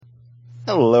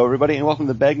Hello, everybody, and welcome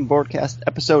to the Bagging Broadcast,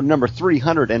 episode number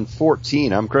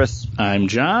 314. I'm Chris. I'm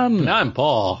John. And I'm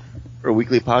Paul. We're a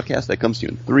weekly podcast that comes to you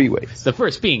in three ways. The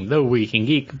first being The Week in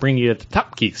Geek, bringing you the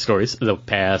top geek stories of the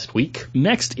past week.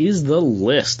 Next is The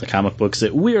List, the comic books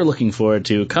that we are looking forward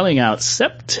to, coming out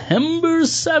September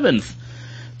 7th,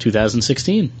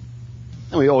 2016.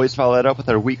 And we always follow that up with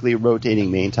our weekly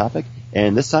rotating main topic,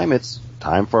 and this time it's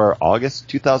time for our August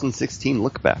 2016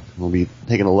 look back. We'll be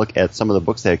taking a look at some of the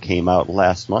books that came out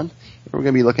last month. We're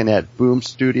going to be looking at Boom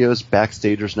Studios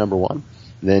Backstagers #1,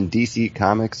 then DC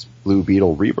Comics Blue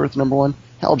Beetle Rebirth #1,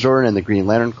 Hal Jordan and the Green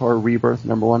Lantern Corps Rebirth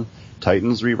 #1,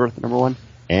 Titans Rebirth #1,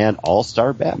 and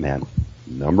All-Star Batman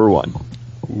 #1.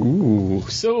 Ooh,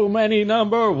 so many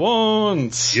number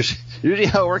ones. Usually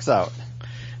how it works out.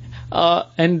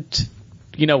 And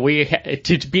you know,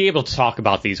 to be able to talk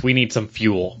about these, we need some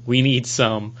fuel. We need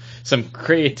some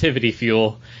creativity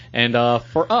fuel. And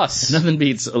for us, nothing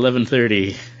beats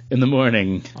 11:30 in the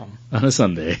morning on a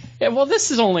Sunday. Yeah, well,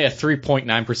 this is only a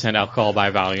 3.9% alcohol by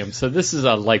volume, so this is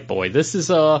a light boy. This is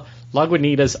a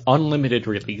Lagunitas unlimited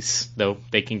release, though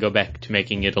they can go back to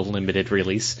making it a limited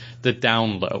release, the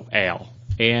Down Low Ale.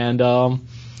 And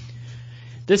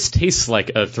this tastes like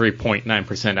a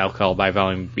 3.9% alcohol by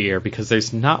volume beer because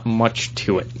there's not much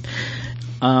to it.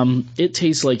 It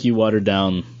tastes like you watered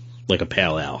down like a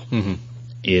pale ale. Mm-hmm.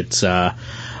 It's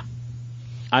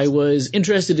I was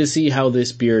interested to see how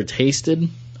this beer tasted.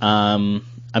 I'm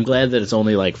glad that it's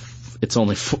under $5. It's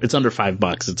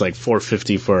like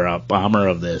 $4.50 for a bomber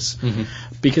of this,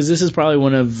 because this is probably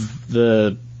one of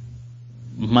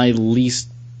my least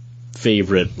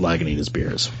favorite Lagunitas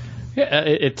beers.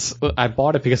 Yeah, I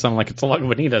bought it because I'm like, it's a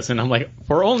Lagunitas, and I'm like,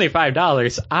 for only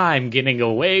 $5, I'm getting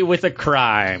away with a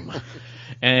crime.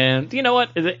 And you know what?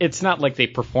 It's not like they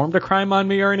performed a crime on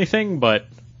me or anything, but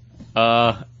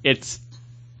it's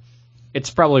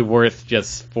probably worth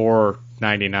just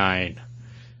 $4.99.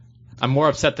 I'm more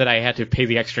upset that I had to pay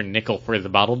the extra nickel for the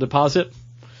bottle deposit,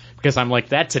 because I'm like,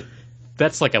 that's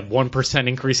like a 1%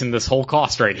 increase in this whole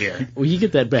cost right here. Well, you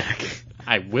get that back.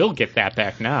 I will get that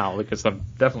back now, because I'm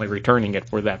definitely returning it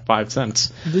for that 5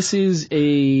 cents. This is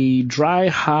a dry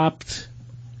hopped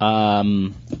copper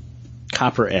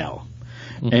ale.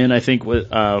 Mm-hmm. And I think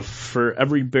for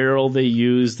every barrel they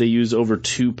use over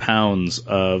 2 pounds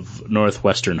of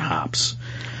Northwestern hops.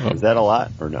 Is that a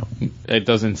lot or no? It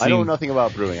doesn't seem... I know nothing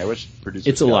about brewing. I wish producers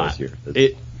it's a lot. Was here.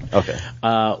 Okay.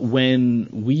 When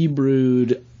we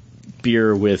brewed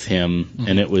beer with him,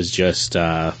 and it was just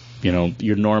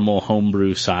your normal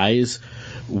homebrew size,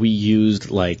 we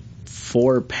used like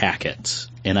 4 packets,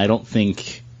 and I don't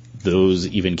think those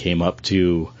even came up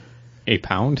to a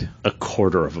pound, a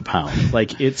quarter of a pound.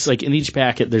 Like, it's like in each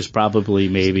packet there's probably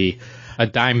maybe a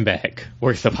dime bag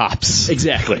worth of hops.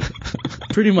 Exactly.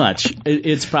 Pretty much.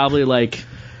 It's probably like,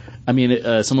 I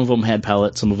mean, some of them had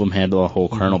pellets, some of them had the whole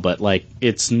kernel, but like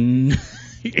it's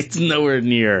nowhere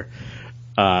near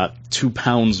 2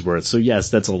 pounds worth. So yes,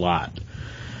 that's a lot.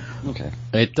 Okay.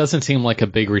 It doesn't seem like a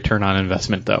big return on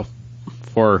investment, though.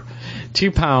 For 2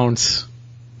 pounds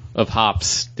of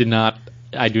hops,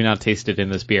 I do not taste it in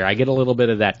this beer. I get a little bit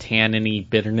of that tannin-y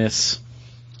bitterness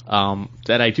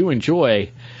that I do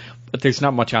enjoy, but there's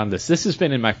not much on this. This has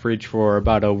been in my fridge for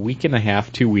about a week and a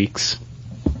half, 2 weeks,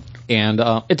 and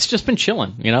it's just been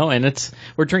chilling, and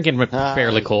we're drinking it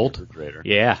fairly cold.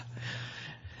 Yeah.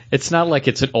 It's not like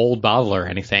it's an old bottle or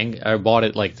anything. I bought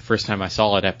it like the first time I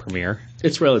saw it at Premiere.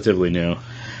 It's relatively new.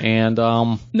 And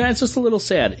no, it's just a little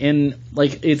sad. And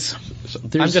like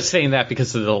I'm just saying that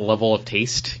because of the level of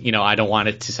taste. I don't want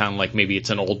it to sound like maybe it's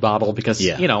an old bottle, because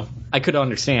I could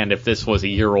understand if this was a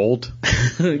year old.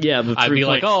 Yeah, I'd be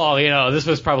like, this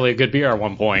was probably a good beer at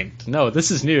one point. No,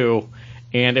 this is new,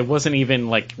 and it wasn't even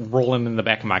like rolling in the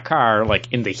back of my car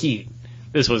like in the heat.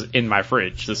 This was in my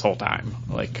fridge this whole time.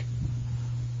 Like,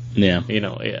 yeah,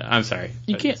 I'm sorry.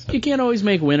 You can't always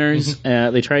make winners.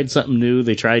 They tried something new.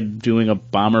 They tried doing a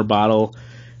bomber bottle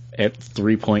at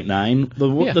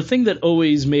 3.9. The thing that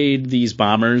always made these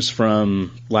bombers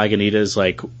from Lagunitas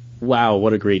like, wow,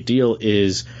 what a great deal,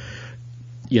 is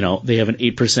they have an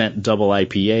 8% double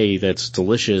IPA that's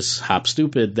delicious, hop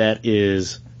stupid, that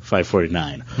is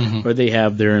 $5.49. Or they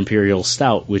have their Imperial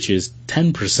Stout, which is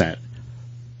 10%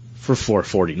 for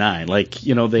 $4.49. Like,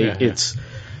 it's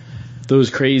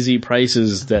those crazy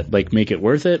prices that like make it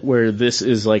worth it, where this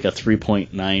is like a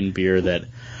 3.9 beer that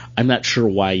I'm not sure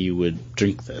why you would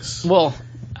drink this. Well,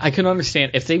 I can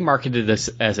understand if they marketed this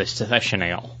as a session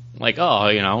ale. Like,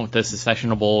 this is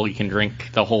sessionable, you can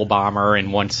drink the whole bomber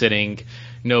in one sitting,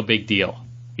 no big deal.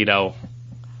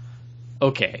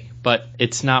 Okay. but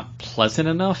it's not pleasant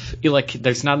enough.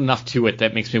 There's not enough to it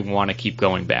that makes me want to keep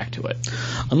going back to it.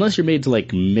 Unless you're made to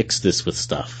like mix this with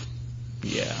stuff.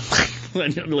 Yeah.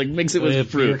 Like mix it with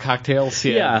fruit. Beer cocktails,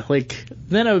 yeah. Like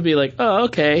then I would be like, oh,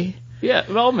 okay. Yeah,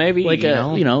 well, maybe. Like,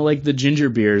 like the ginger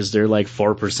beers, they're like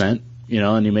 4%,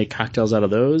 and you make cocktails out of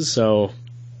those, so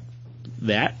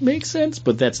that makes sense,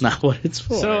 but that's not what it's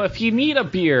for. So if you need a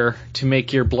beer to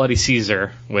make your Bloody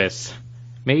Caesar with,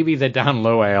 maybe the Down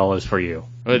Low Ale is for you.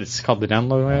 It's called the Down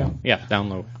Low Ale? Yeah, Down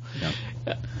Low Ale.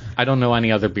 Yeah. I don't know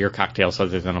any other beer cocktails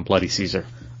other than a Bloody Caesar.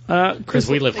 Because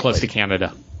we live close to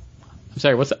Canada. I'm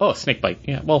sorry, what's that? Oh, Snake Bite.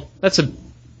 Yeah, well, that's a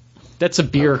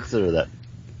beer consider that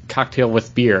cocktail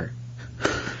with beer.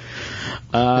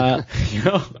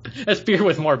 That's beer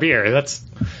with more beer. Is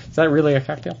that really a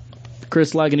cocktail?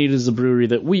 Chris, Lagunitas is a brewery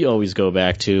that we always go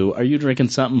back to. Are you drinking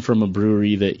something from a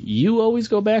brewery that you always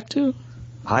go back to?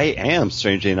 I am,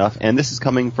 strangely enough, and this is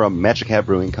coming from Magic Hat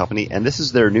Brewing Company, and this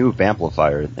is their new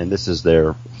Vamplifier, and this is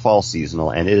their fall seasonal,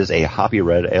 and it is a hoppy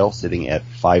red ale sitting at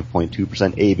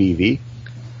 5.2%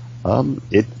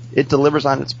 ABV. It delivers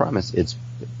on its promise. It's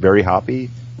very hoppy,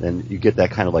 and you get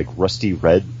that kind of like rusty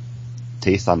red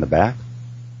taste on the back.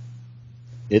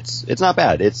 It's not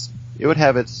bad. It would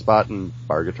have its spot in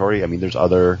Bargatory. I mean, there's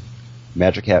other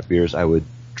Magic Hat beers I would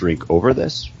drink over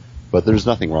this, but there's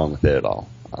nothing wrong with it at all.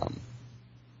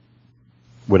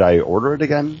 Would I order it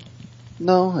again?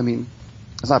 No, I mean,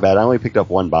 it's not bad. I only picked up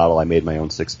one bottle. I made my own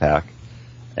 6-pack,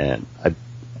 and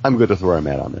I'm good with where I'm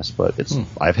at on this, but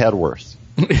I've had worse.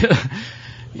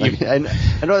 I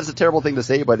know that's a terrible thing to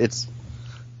say, but it's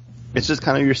just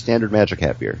kind of your standard Magic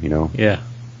Hat beer, Yeah.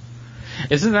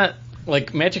 Isn't that,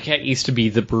 like, Magic Hat used to be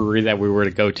the brewery that we were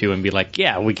to go to and be like,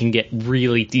 yeah, we can get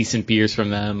really decent beers from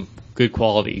them, good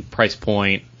quality, price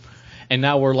point, and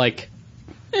now we're like,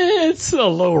 it's a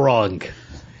low rung.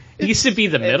 It used to be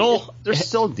the middle. They're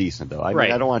still decent, though. I right.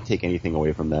 mean, I don't want to take anything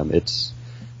away from them.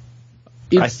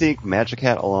 I think Magic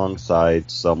Hat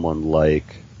alongside someone like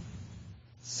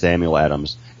Samuel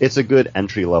Adams, it's a good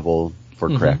entry level for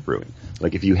craft brewing.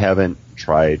 Like, if you haven't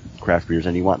tried craft beers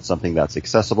and you want something that's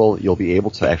accessible, you'll be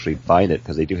able to actually find it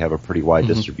because they do have a pretty wide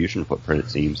distribution footprint, it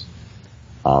seems.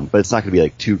 But it's not going to be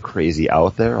like too crazy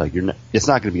out there. Like, it's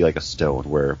not going to be like a Stone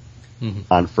where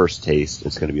on first taste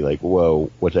it's going to be like,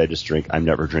 whoa, what did I just drink? I'm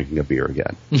never drinking a beer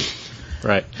again.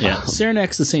 Right. Yeah.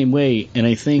 Saranac's the same way, and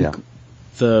I think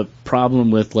the problem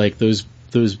with like those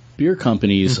beer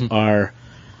companies are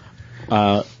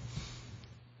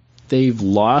they've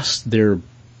lost their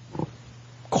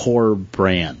core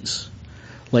brands.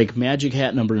 Like Magic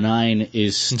Hat No. 9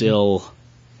 is still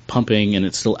pumping and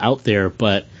it's still out there,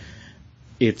 but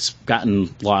it's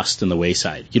gotten lost in the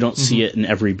wayside. You don't see it in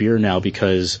every beer now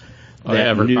because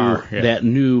that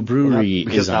new brewery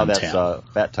is on tap. Because now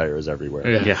Fat Tire is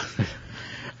everywhere. Yeah.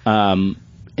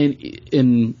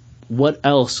 And what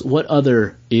else? What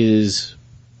other is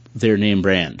their name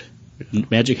brand?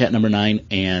 Magic Hat No. 9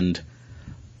 and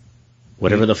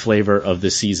whatever the flavor of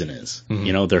the season is.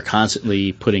 They're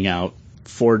constantly putting out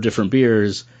 4 different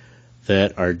beers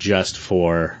that are just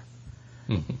for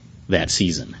that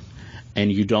season.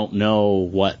 And you don't know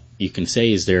what you can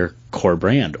say is their core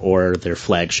brand or their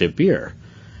flagship beer.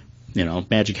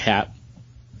 Magic Hat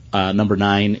No.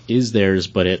 9 is theirs,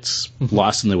 but it's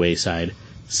lost in the wayside.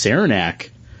 Saranac,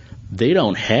 they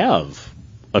don't have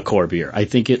a core beer. I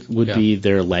think it would be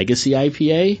their legacy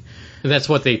IPA. That's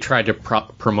what they tried to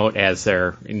promote as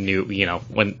their new,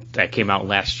 when that came out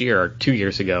last year or 2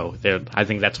 years ago. I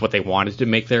think that's what they wanted to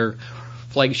make their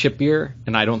flagship beer,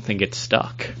 and I don't think it's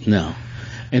stuck. No.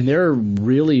 And they're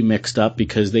really mixed up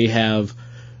because they have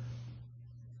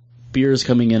beers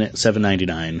coming in at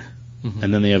 $7.99,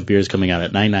 and then they have beers coming out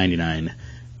at $9.99,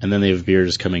 and then they have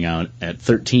beers coming out at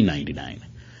 $13.99.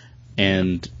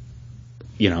 And,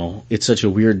 it's such a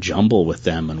weird jumble with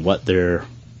them and what their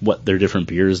different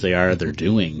beers they're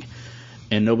doing.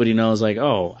 And nobody knows, like,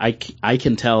 oh, I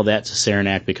can tell that's a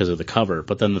Saranac because of the cover,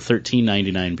 but then the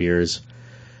 $13.99 beers,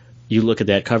 you look at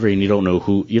that cover and you don't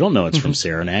know it's from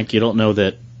Saranac. You don't know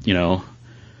that,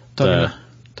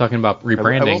 Talking about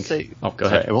rebranding. Go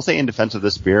ahead. I will say in defense of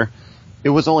this beer, it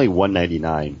was only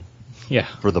 $1.99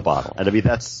 for the bottle. And I mean,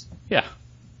 that's... Yeah.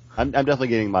 I'm definitely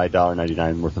getting my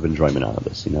 $1.99 worth of enjoyment out of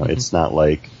this. It's not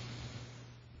like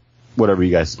whatever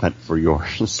you guys spent for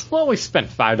yours. Well, we spent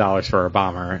 $5 for a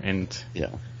bomber, and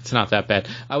it's not that bad.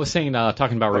 I was saying,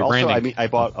 talking about rebranding. Also, I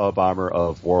bought a bomber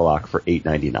of Warlock for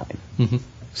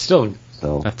 $8.99.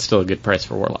 That's still a good price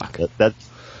for Warlock.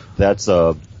 That's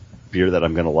a beer that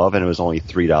I'm going to love, and it was only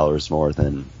 $3 more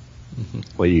than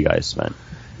what you guys spent.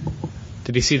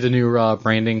 Did you see the new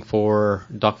branding for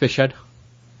Dogfish Head?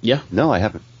 Yeah. No, I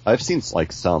haven't. I've seen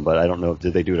like some, but I don't know.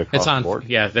 Did they do it across the board?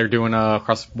 Yeah, they're doing a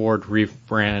across the board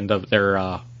rebrand of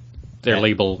their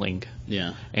labeling.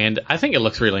 Yeah, and I think it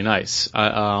looks really nice.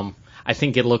 I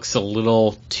think it looks a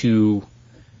little too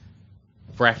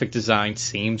graphic design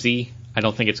samey. I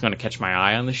don't think it's going to catch my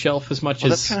eye on the shelf as much as.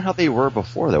 That's kind of how they were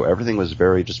before, though. Everything was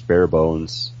very just bare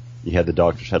bones. You had the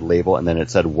Dogfish Head label, and then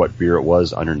it said what beer it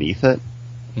was underneath it.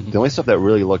 Mm-hmm. The only stuff that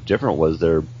really looked different was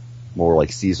their more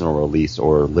like seasonal release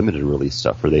or limited release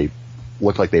stuff, where they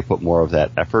looked like they put more of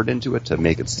that effort into it to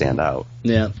make it stand out.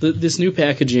 Yeah, this new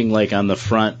packaging, like on the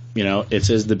front, it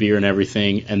says the beer and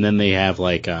everything, and then they have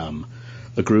like a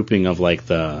grouping of like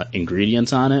the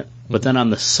ingredients on it. But then on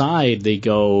the side,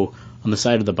 on the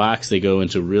side of the box, they go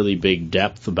into really big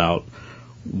depth about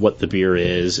what the beer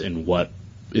is and what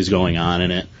is going on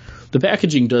in it. The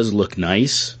packaging does look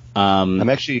nice. I'm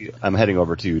heading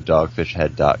over to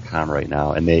dogfishhead.com right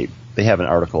now, and they have an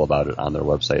article about it on their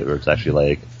website where it's actually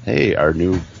like, hey, our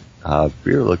new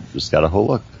beer just got a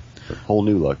whole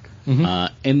new look.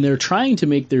 Mm-hmm. And they're trying to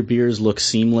make their beers look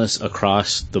seamless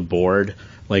across the board,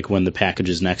 like when the package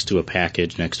is next to a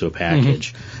package,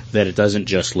 that it doesn't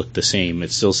just look the same.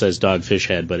 It still says Dogfish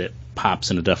Head, but it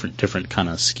pops in a different kind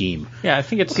of scheme. Yeah, I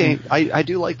think it's... Okay, I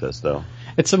do like this, though.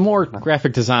 It's a more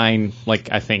graphic design,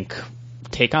 I think,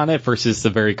 take on it versus the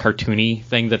very cartoony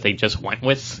thing that they just went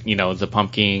with. The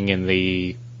pumpkin and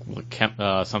the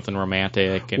something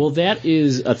romantic. Well, that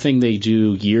is a thing they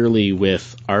do yearly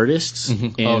with artists,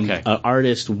 and an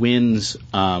artist wins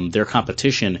their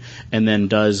competition and then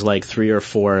does like 3 or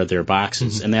 4 of their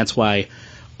boxes, and that's why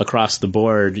across the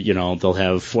board, they'll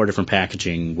have 4 different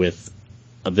packaging with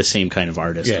the same kind of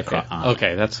artist.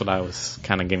 Okay, that's what I was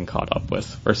kind of getting caught up with.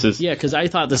 Versus, because I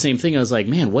thought the same thing. I was like,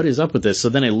 man, what is up with this? So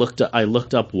then I looked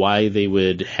up why they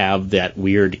would have that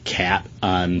weird cat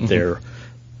on their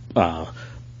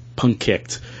punk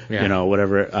kicked,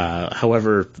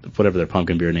 whatever their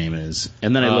pumpkin beer name is.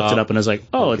 And then I looked it up and I was like,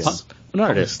 oh, it's an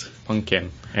artist.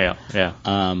 Pumpkin. Yeah.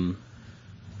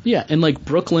 Yeah, and like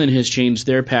Brooklyn has changed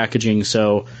their packaging,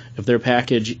 so if their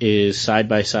package is side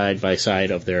by side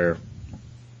of their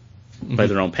by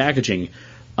their own packaging,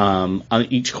 on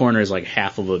each corner is like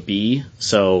half of a B,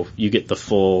 so you get the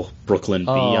full Brooklyn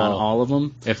B on all of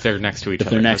them. If they're next to each other.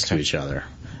 If they're next to each other.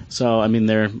 So, I mean,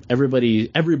 everybody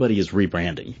is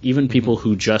rebranding. Even people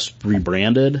who just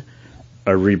rebranded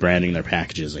are rebranding their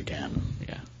packages again.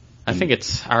 Yeah. I think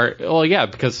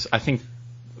because I think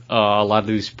a lot of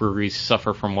these breweries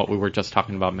suffer from what we were just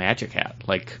talking about Magic Hat.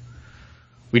 Like,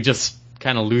 we just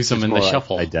kind of lose them in the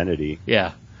shuffle. Identity.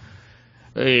 Yeah.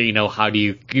 How do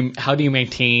you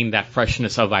maintain that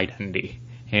freshness of identity?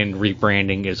 And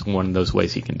rebranding is one of those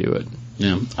ways you can do it.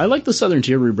 Yeah. I like the Southern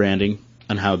Tier rebranding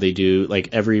on how they do,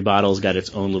 like every bottle's got its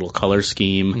own little color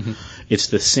scheme.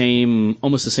 It's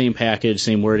almost the same package,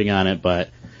 same wording on it, but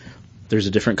there's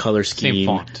a different color scheme. Same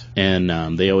font.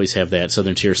 And they always have that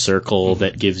Southern Tier circle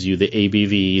that gives you the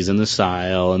ABVs and the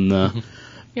style and the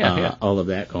all of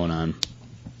that going on.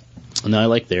 And I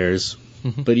like theirs.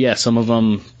 But yeah, some of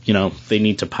them, they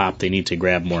need to pop, they need to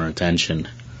grab more attention.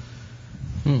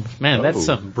 Man, that's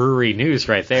some brewery news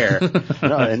right there.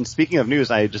 No, and speaking of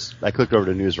news, I clicked over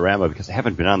to Newsarama because I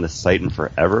haven't been on this site in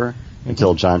forever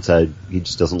until John said he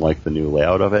just doesn't like the new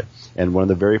layout of it. And one of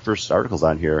the very first articles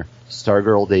on here,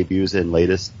 Stargirl debuts in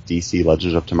latest DC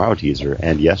Legends of Tomorrow teaser,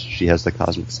 and yes, she has the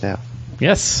cosmic staff.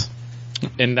 Yes.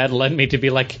 And that led me to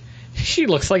be like, she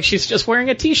looks like she's just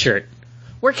wearing a t-shirt.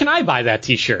 Where can I buy that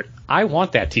t-shirt? I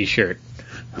want that t-shirt.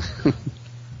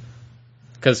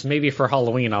 Because maybe for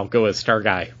Halloween I'll go as Star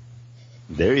Guy.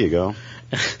 There you go.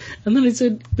 And then I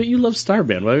said, but you love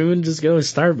Starman. Why wouldn't you just go as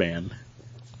Starman?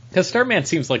 Because Starman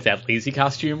seems like that lazy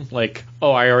costume. Like,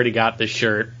 I already got this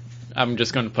shirt. I'm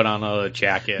just going to put on a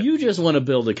jacket. You just want to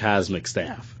build a cosmic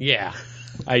staff. Yeah.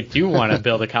 I do want to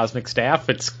build a cosmic staff.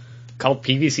 It's called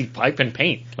PVC pipe and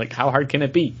paint. Like, how hard can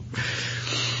it be?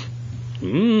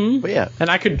 But yeah. And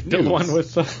I could build one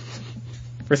with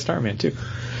for Starman, too.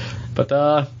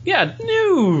 But,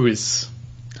 news!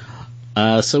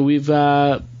 So we've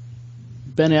Ben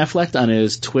Affleck on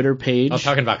his Twitter page. Oh,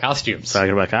 talking about costumes.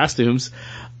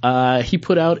 He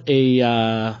put out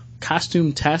a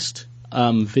costume test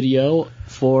video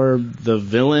for the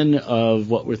villain of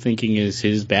what we're thinking is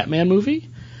his Batman movie.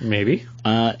 Maybe.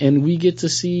 And we get to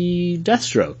see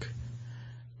Deathstroke.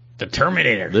 The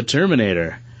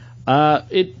Terminator.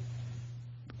 It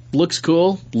looks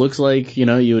cool. Looks like,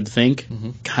 you would think.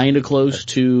 Kind of close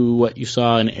to what you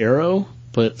saw in Arrow,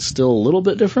 but still a little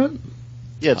bit different.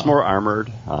 Yeah, it's more armored.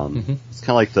 It's kind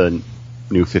of like the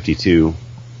new 52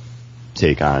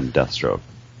 take on Deathstroke.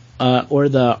 Or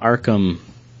the Arkham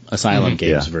Asylum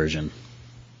games version.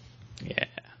 Yeah.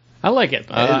 I like it.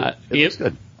 It looks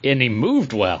good. And he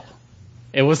moved well.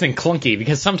 It wasn't clunky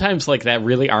because sometimes like that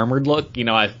really armored look, he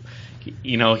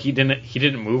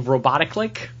didn't move robotic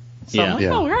like. So I'm like,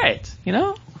 oh right,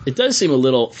 It does seem a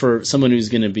little, for someone who's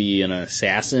going to be an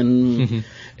assassin,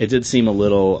 it did seem a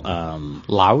little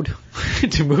loud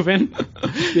to move in, like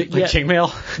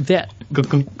chainmail. That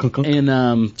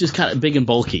and just kind of big and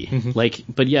bulky,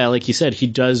 but like you said, he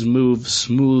does move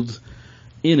smooth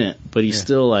in it, but he's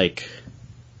still like,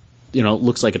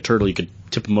 looks like a turtle. You could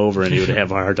tip him over and he would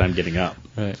have a hard time getting up.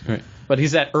 Right. But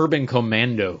he's that urban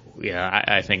commando. Yeah,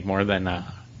 I think more than an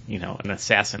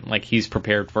assassin. Like he's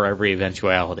prepared for every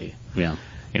eventuality. Yeah.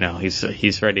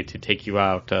 He's ready to take you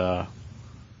out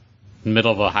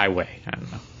middle of a highway. I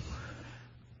don't know.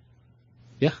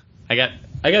 Yeah. I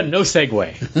got no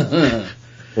segue.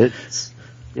 It's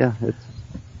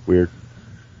weird.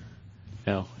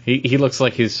 He looks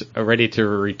like he's ready to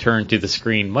return to the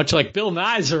screen, much like Bill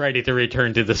Nye's ready to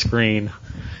return to the screen.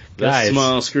 Guys,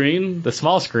 the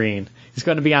small screen. He's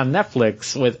going to be on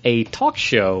Netflix with a talk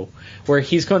show where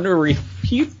he's going to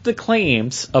refute the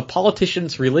claims of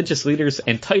politicians, religious leaders,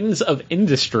 and titans of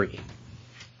industry.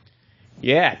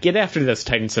 Yeah, get after those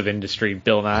titans of industry,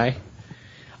 Bill Nye.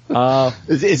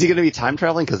 Is he going to be time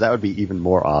traveling? Because that would be even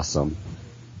more awesome.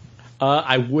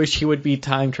 I wish he would be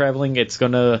time traveling. It's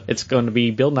gonna be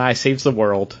Bill Nye Saves the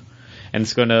World, and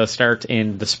it's going to start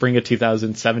in the spring of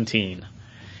 2017.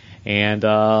 And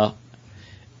so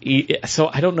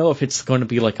I don't know if it's going to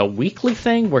be like a weekly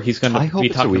thing where he's going to be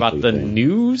talking about the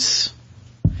news.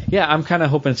 Yeah, I'm kind of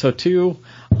hoping so too.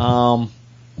 But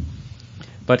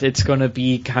it's going to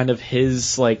be kind of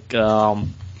his like,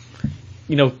 kind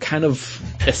of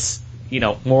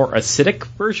more acidic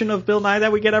version of Bill Nye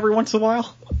that we get every once in a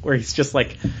while, where he's just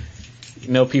like,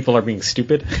 people are being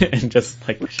stupid and just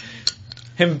like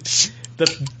him, the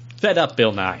fed up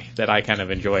Bill Nye that I kind of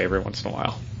enjoy every once in a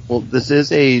while. Well, this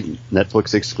is a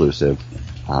Netflix exclusive,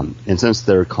 and since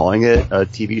they're calling it a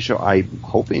TV show, I'm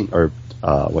hoping, or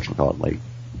like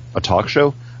a talk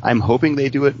show, I'm hoping they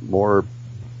do it more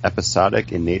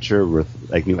episodic in nature, with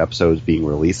like new episodes being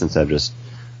released instead of just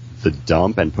the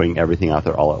dump and putting everything out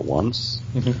there all at once.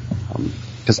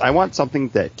 Because I want something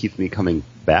that keeps me coming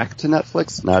back to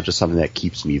Netflix, not just something that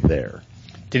keeps me there.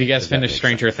 Did you guys finish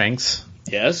Stranger Things?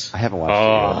 Yes. I haven't watched it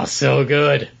yet. Oh, so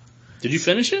good. Did you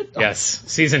finish it? Yes.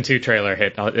 Season 2 trailer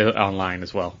hit online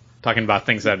as well. Talking about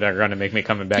things that are going to make me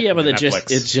coming back to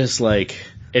Netflix. It's just like...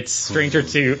 It's Stranger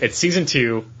 2. It's Season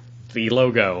 2, the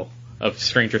logo of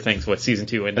Stranger Things with Season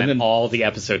 2, and then all the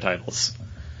episode titles.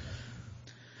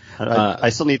 I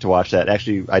still need to watch that.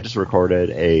 Actually, I just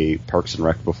recorded a Parks and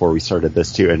Rec before we started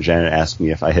this too, and Janet asked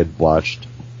me if I had watched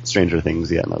Stranger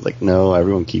Things yet, and I was like, no,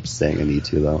 everyone keeps saying I need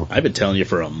to, though. I've been telling you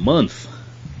for a month.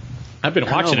 I've been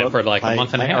watching it for like a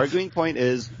month and a half. My arguing point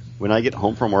is, when I get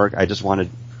home from work, I just want to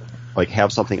like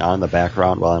have something on in the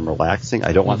background while I'm relaxing.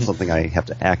 I don't want something I have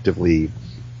to actively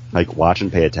like watch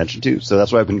and pay attention to. So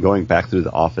that's why I've been going back through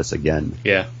The Office again.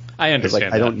 Yeah, I understand.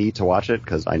 Like, I don't need to watch it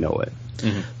because I know it.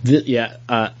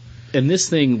 And this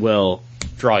thing will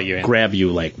draw you in, grab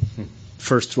you like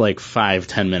first like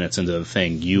 5-10 minutes into the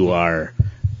thing. You are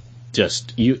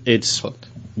just you're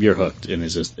hooked, and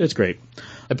it's great.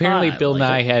 Apparently, Bill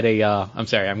Nye had a. I'm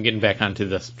sorry, I'm getting back onto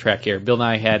this track here. Bill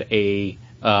Nye had a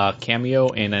cameo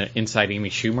in an Inside Amy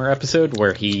Schumer episode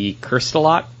where he cursed a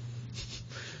lot,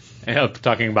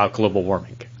 talking about global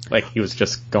warming. Like he was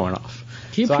just going off.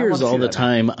 He appears all the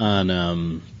time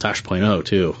on Tosh.0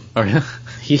 too. Oh, yeah?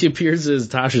 He appears as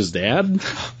Tasha's dad,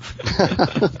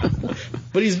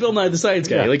 but he's Bill Nye the Science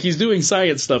Guy. Yeah. Like he's doing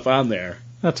science stuff on there.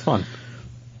 That's fun.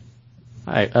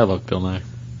 I love Bill Nye.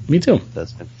 Me too.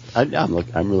 That's good.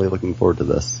 I'm really looking forward to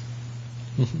this.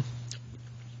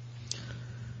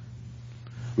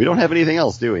 We don't have anything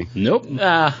else, do we? Nope.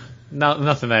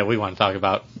 Nothing that we want to talk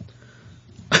about.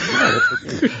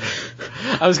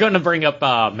 I was going to bring up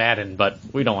Madden, but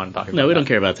we don't want to talk about it. No, we don't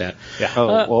care about that. Yeah.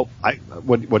 Well,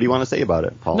 what do you want to say about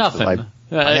it, Paul? Nothing.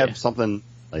 I have something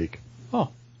like... Oh.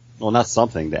 Well, not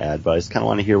something to add, but I just kind of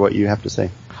want to hear what you have to say.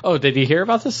 Oh, did you hear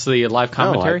about this? The live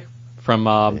commentary from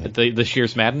this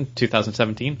year's Madden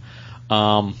 2017?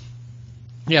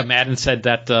 Madden said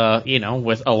that,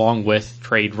 along with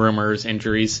trade rumors,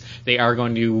 injuries, they are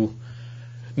going to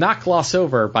not glossing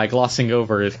over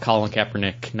Colin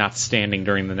Kaepernick not standing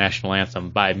during the national anthem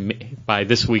by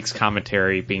this week's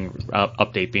commentary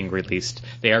update being released.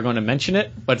 They are going to mention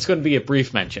it, but it's going to be a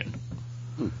brief mention.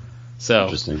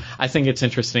 So I think it's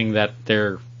interesting that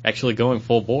they're actually going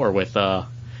full bore with the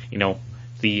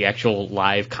actual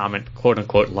live quote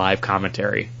unquote live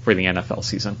commentary for the NFL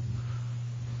season.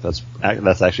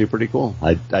 That's actually pretty cool.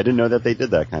 I didn't know that they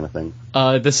did that kind of thing.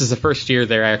 This is the first year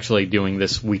they're actually doing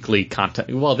this weekly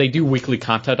content. Well, they do weekly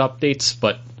content updates,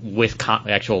 but with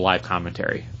actual live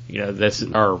commentary. This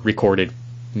are recorded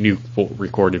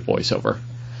voiceover.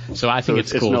 So I think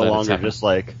it's cool. It's no longer just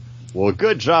like, well,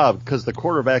 good job, because the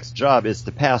quarterback's job is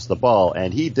to pass the ball,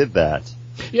 and he did that.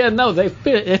 Yeah, no, they've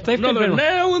another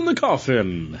nail in the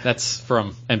coffin. That's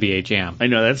from NBA Jam. I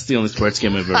know, that's the only sports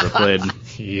game I've ever played.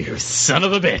 You son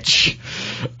of a bitch.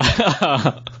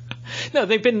 No,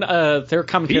 they've been their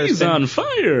commentary. He's on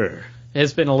fire.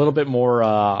 Has been a little bit more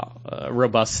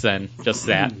robust than just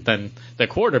that. Then the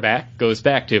quarterback goes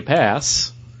back to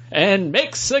pass and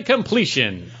makes a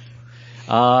completion.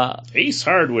 Ace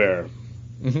Hardware.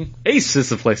 Mm-hmm. Ace is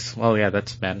the place. Well, yeah,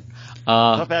 that's Madden.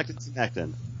 Tough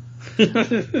acting.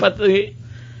 But this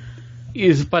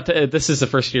is the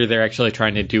first year they're actually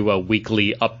trying to do a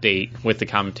weekly update with the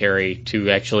commentary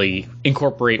to actually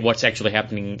incorporate what's actually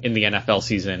happening in the NFL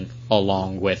season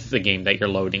along with the game that you're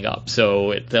loading up.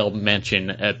 So they'll mention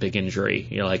a big injury.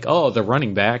 Like, oh, the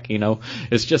running back,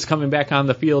 is just coming back on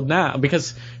the field now.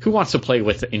 Because who wants to play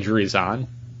with injuries on?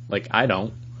 Like, I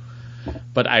don't.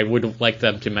 But I would like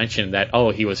them to mention that,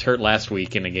 oh, he was hurt last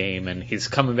week in a game and he's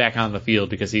coming back on the field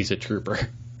because he's a trooper.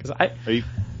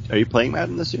 Are you playing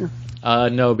Madden this year?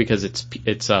 No, because it's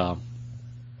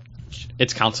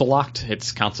console locked.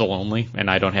 It's console only, and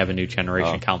I don't have a new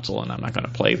generation console, and I'm not going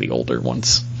to play the older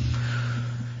ones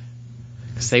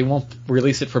because they won't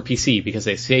release it for PC because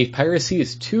they say piracy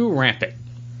is too rampant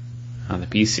on the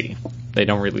PC. They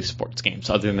don't release sports games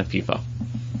other than FIFA.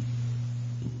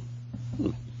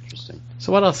 Interesting.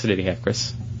 So what else did he have,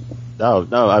 Chris? No,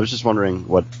 I was just wondering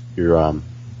what your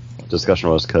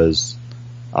discussion was because.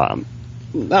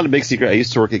 Not a big secret. I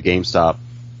used to work at GameStop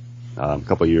a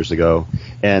couple of years ago,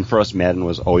 and for us, Madden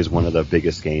was always one of the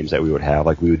biggest games that we would have.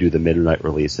 Like, we would do the midnight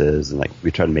releases, and like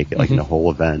we try to make it like a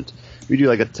whole event. We do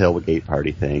like a tailgate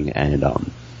party thing, and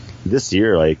this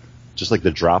year, like just like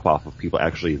the drop off of people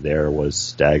actually there was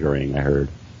staggering. I heard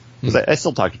because I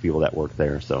still talk to people that work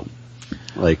there, so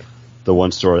like the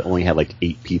one store only had like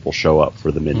 8 people show up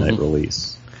for the midnight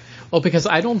release. Well, because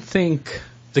I don't think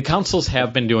the consoles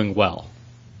have been doing well.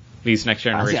 These next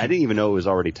generation. Honestly, I didn't even know it was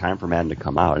already time for Madden to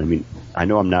come out. I mean, I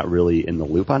know I'm not really in the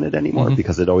loop on it anymore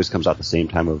because it always comes out the same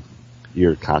time of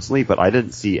year constantly, but I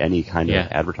didn't see any kind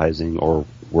of advertising or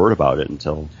word about it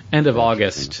until end of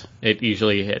August. It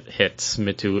usually hits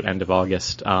mid to end of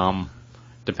August,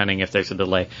 depending if there's a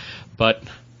delay. But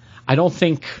I don't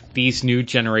think these new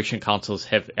generation consoles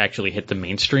have actually hit the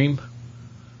mainstream,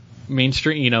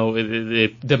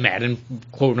 the Madden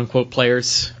quote unquote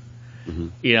players.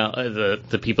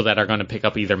 The people that are going to pick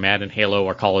up either Madden, Halo,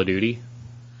 or Call of Duty,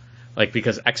 like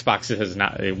because Xbox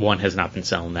has not been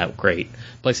selling that great.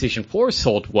 PlayStation 4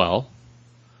 sold well,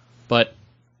 but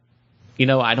I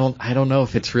don't know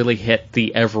if it's really hit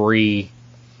the every.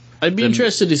 I'd be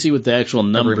interested to see what the actual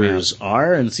numbers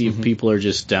are and see if people are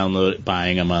just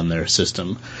buying them on their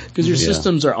system because your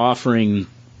systems are offering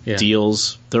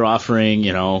deals. They're offering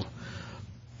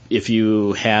if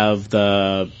you have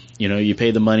the. You pay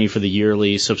the money for the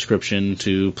yearly subscription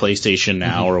to PlayStation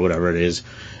Now or whatever it is,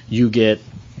 you get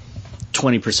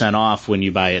 20% off when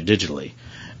you buy it digitally.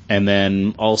 And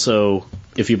then also,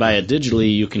 if you buy it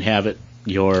digitally, you can have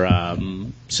your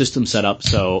system set up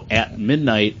so at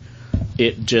midnight,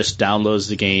 it just downloads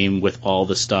the game with all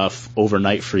the stuff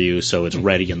overnight for you so it's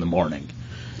ready in the morning.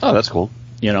 Oh, that's cool.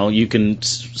 You can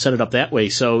set it up that way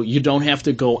so you don't have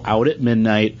to go out at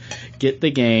midnight, get the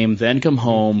game, then come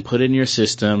home, put in your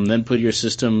system, then put your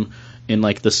system in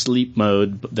like the sleep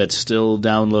mode that's still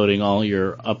downloading all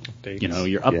your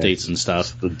updates and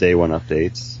stuff. The day one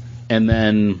updates. And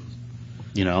then,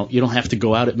 you don't have to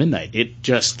go out at midnight. It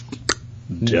just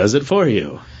does it for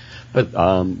you. But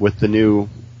with the new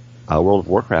World of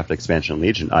Warcraft expansion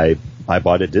Legion, I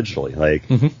bought it digitally. Like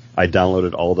I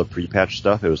downloaded all the pre-patch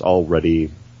stuff. It was all ready,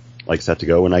 like set to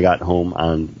go. When I got home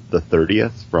on the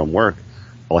 30th from work,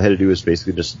 all I had to do was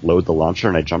basically just load the launcher,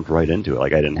 and I jumped right into it.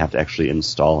 Like I didn't have to actually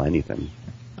install anything.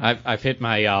 I've hit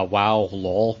my WoW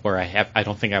lull where I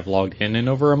don't think I've logged in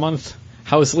over a month.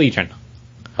 How is Legion?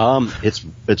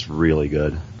 It's really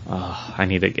good. I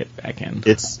need to get back in.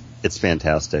 It's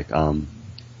fantastic.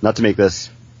 Not to make this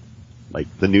like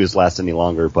the news last any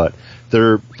longer, but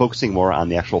they're focusing more on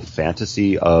the actual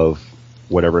fantasy of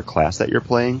whatever class that you're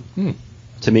playing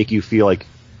to make you feel like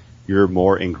you're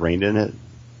more ingrained in it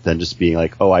than just being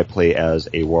like, oh, I play as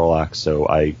a warlock, so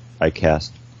I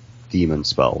cast demon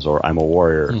spells, or I'm a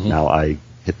warrior, now I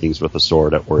hit things with a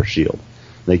sword or a shield.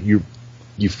 Like you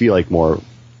feel like more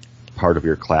part of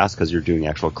your class because you're doing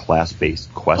actual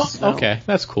class-based quests now. Okay,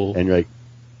 that's cool. And you're like,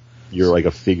 you're like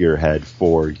a figurehead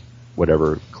for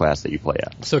whatever class that you play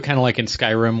at. So kind of like in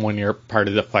Skyrim when you're part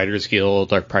of the Fighters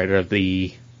Guild or part of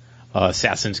the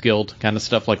Assassin's Guild, kind of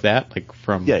stuff like that. Like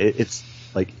from it's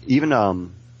like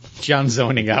even John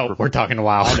zoning out. We're talking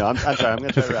WoW. I know. I'm sorry. I'm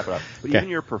going to try to wrap it up. But even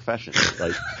your professions,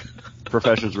 like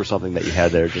professions were something that you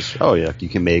had there. Just you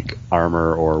can make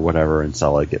armor or whatever and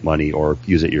sell it, get money, or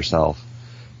use it yourself.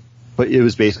 But it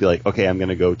was basically like, okay, I'm going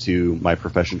to go to my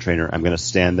profession trainer. I'm going to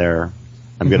stand there.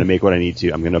 I'm going to make what I need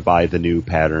to. I'm going to buy the new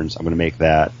patterns. I'm going to make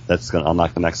that. That's going to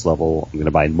unlock the next level. I'm going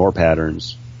to buy more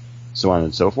patterns, so on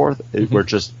and so forth.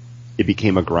 It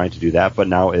became a grind to do that, but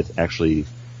now it's actually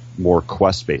more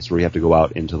quest-based, where you have to go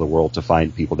out into the world to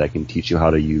find people that can teach you how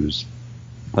to use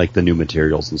like the new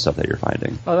materials and stuff that you're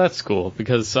finding. Oh, that's cool,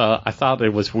 because I thought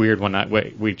it was weird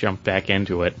when we jumped back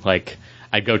into it. Like,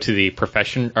 I'd go to the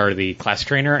profession or the class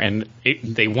trainer, and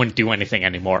they wouldn't do anything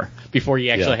anymore. Before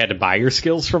you actually had to buy your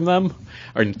skills from them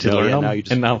or to learn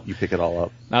them. Now you pick it all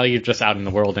up. Now you're just out in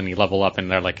the world and you level up, and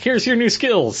they're like, "Here's your new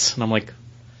skills," and I'm like,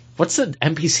 "What's the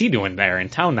NPC doing there in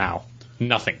town now?"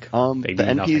 Nothing. The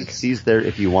NPC's there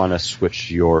if you want to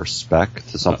switch your spec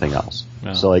to something else.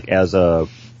 Oh. So like as a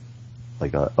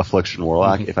Affliction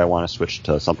Warlock, if I want to switch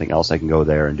to something else, I can go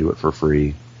there and do it for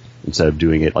free instead of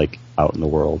doing it like out in the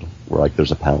world where like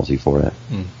there's a penalty for it.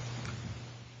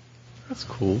 That's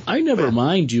cool. I never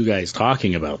mind you guys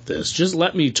talking about this. Just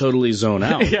let me totally zone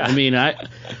out. Yeah. I mean,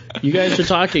 you guys are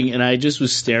talking, and I just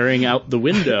was staring out the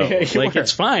window.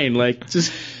 It's fine. Like,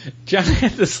 just John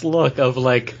had this look of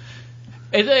like.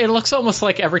 It looks almost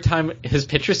like every time his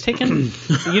picture's taken,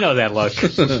 you know that look.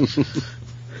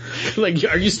 Like,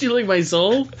 are you stealing my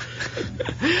soul?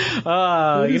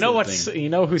 You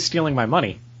know who's stealing my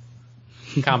money?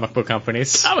 Comic book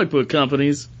companies. Comic book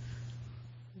companies.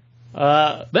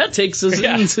 That takes us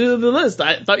into the list.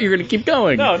 I thought you were going to keep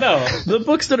going. No. The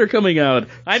books that are coming out.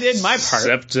 I did my part.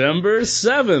 September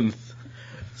 7th.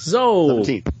 So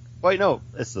 17th. Wait, no,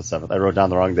 it's the 7th. I wrote down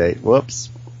the wrong date. Whoops.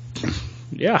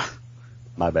 Yeah.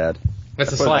 My bad.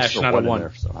 That's a slash, not a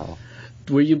 1.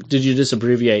 Did you just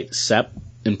abbreviate SEP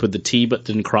and put the T but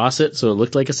didn't cross it so it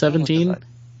looked like a 17?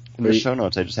 In the show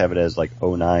notes, I just have it as like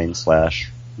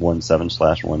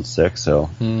 09/17/16. So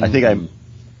I think I'm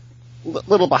a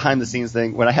little behind the scenes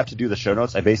thing. When I have to do the show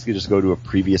notes, I basically just go to a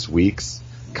previous week's,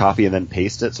 copy and then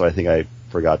paste it. So I think I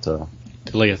forgot to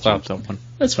lay a thought on one.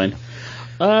 That's fine.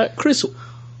 Chris,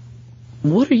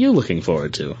 what are you looking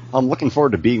forward to? I'm looking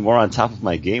forward to being more on top of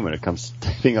my game when it comes to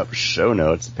typing up show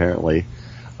notes, apparently.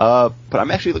 But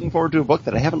I'm actually looking forward to a book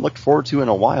that I haven't looked forward to in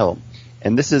a while.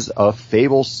 And this is a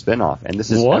Fables spinoff. And this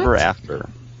is Ever After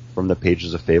from the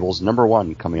pages of Fables,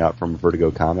 #1, coming out from Vertigo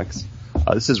Comics.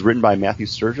 This is written by Matthew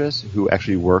Sturgis, who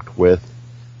actually worked with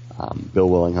Bill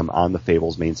Willingham on the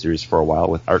Fables main series for a while,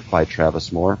 with art by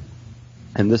Travis Moore.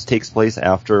 And this takes place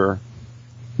after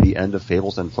the end of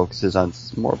Fables and focuses on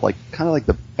more of like kind of like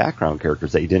the background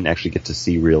characters that you didn't actually get to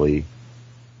see really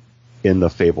in the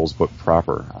Fables book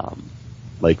proper,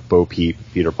 like Bo Peep,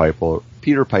 Peter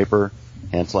Piper,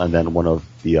 Hansel, and then one of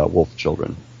the wolf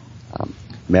children.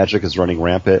 Magic is running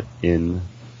rampant in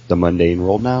the mundane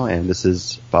world now, and this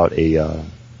is about a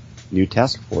new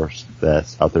task force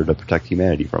that's out there to protect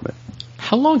humanity from it.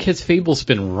 How long has Fables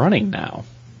been running now?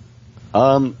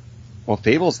 Well,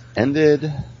 Fables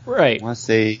ended, right, I want to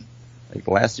say, like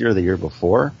last year or the year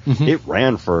before. Mm-hmm. It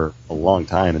ran for a long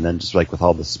time, and then just like with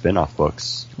all the spin-off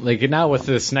books. Like now with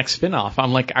this next spin-off,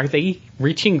 I'm like, are they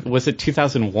reaching, was it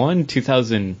 2001,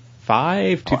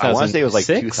 2005, 2006? I want to say it was like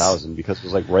 2000, because it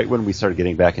was like right when we started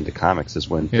getting back into comics is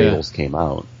when Fables came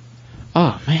out.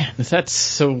 Oh man, that's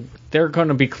so they're going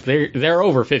to be they're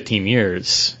over 15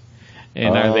 years,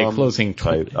 and are they closing?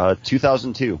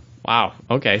 2002. Wow.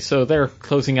 Okay, so they're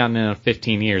closing on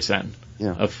 15 years then.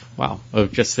 Yeah. Of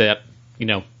just that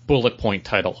bullet point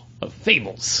title of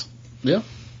Fables. Yeah.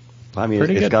 I mean,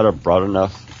 it's got a broad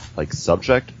enough like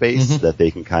subject base that they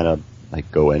can kind of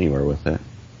like go anywhere with it.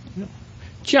 Yeah.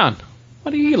 John,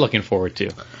 what are you looking forward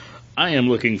to? I am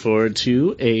looking forward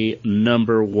to a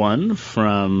 #1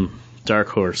 from Dark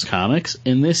Horse Comics,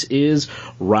 and this is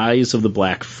Rise of the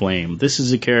Black Flame. This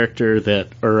is a character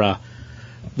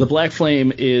the Black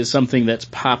Flame is something that's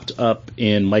popped up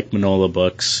in Mike Mignola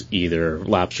books, either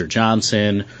Lobster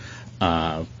Johnson,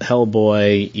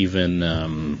 Hellboy, even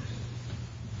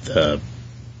the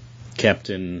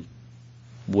Captain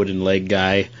Wooden Leg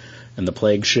guy and the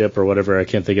Plague Ship or whatever. I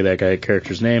can't think of that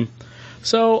character's name.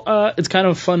 So it's kind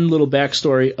of a fun little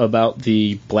backstory about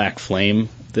the Black Flame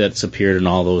that's appeared in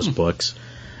all those books.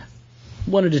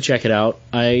 Wanted to check it out.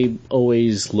 I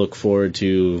always look forward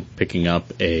to picking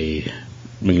up a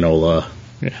Mignola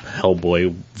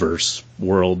Hellboy verse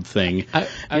world thing.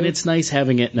 And it's nice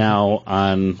having it now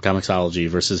on Comixology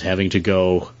versus having to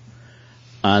go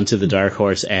onto the Dark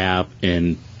Horse app.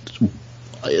 And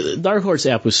the Dark Horse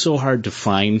app was so hard to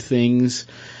find things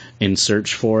and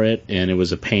search for it, and it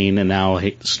was a pain. And now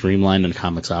streamlined in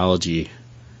Comixology,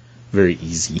 very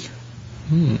easy.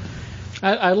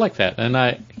 I like that,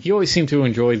 and you always seem to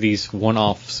enjoy these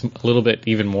one-offs a little bit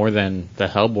even more than the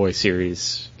Hellboy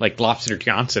series. Like Lobster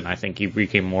Johnson, I think you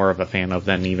became more of a fan of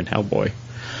than even Hellboy.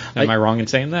 Am I wrong in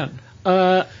saying that?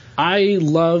 I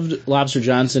loved Lobster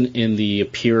Johnson in the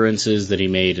appearances that he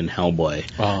made in Hellboy.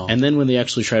 Oh. And then when they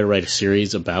actually try to write a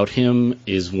series about him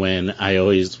is when I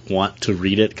always want to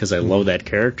read it because I love that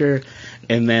character.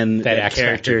 And then that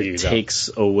character takes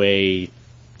away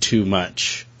too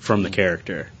much from the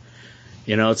character.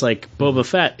 You know, it's like Boba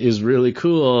Fett is really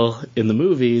cool in the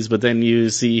movies, but then you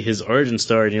see his origin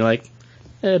story and you're like,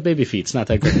 baby feet's not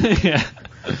that great. Yeah.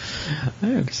 I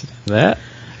understand that.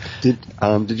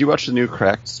 Did you watch the new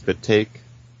Cracked Spit Take?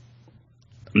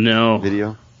 No.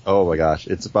 Video? Oh my gosh.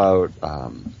 It's about, I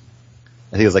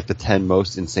think it's like the 10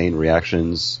 most insane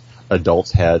reactions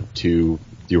adults had to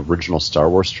the original Star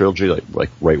Wars trilogy, like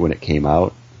right when it came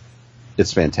out.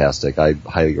 It's fantastic. I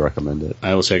highly recommend it.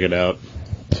 I will check it out.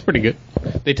 It's pretty good.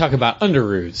 They talk about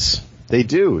Underoos. They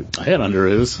do. I had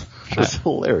Underoos. It's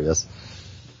hilarious.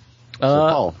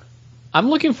 Paul. I'm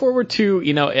looking forward to,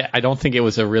 I don't think it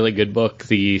was a really good book,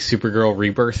 the Supergirl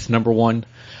Rebirth #1,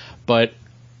 but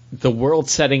the world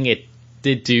setting it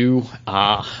did do,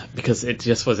 because it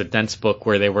just was a dense book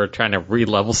where they were trying to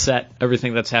re-level set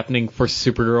everything that's happening for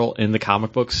Supergirl in the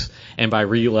comic books. And by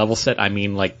re-level set, I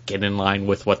mean like get in line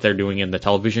with what they're doing in the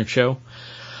television show.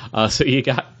 So you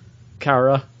got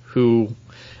Kara, who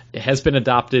has been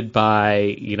adopted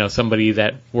by, somebody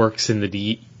that works in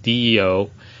the DEO.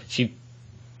 She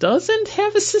doesn't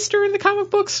have a sister in the comic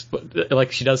books, but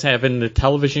like she does have in the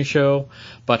television show,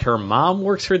 but her mom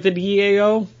works for the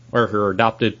DEO, or her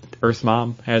adopted Earth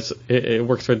mom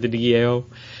works for the DEO,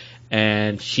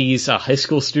 and she's a high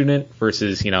school student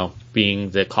versus,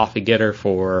 being the coffee getter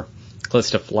for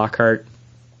Calista Flockhart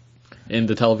in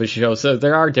the television show. So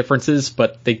there are differences,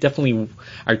 but they definitely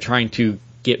are trying to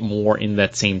get more in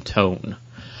that same tone.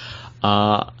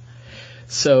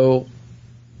 So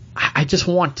I just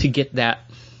want to get that,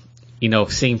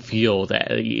 same feel. That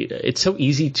it's so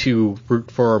easy to root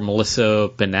for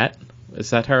Melissa Bennett. Is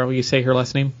that how you say her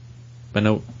last name?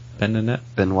 Benoit. Benoit.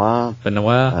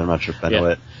 I'm not sure.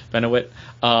 Benoit. Yeah, Benoit.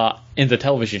 In the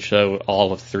television show,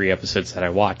 all of 3 episodes that I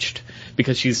watched,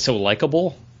 because she's so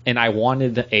likable, and I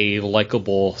wanted a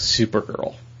likable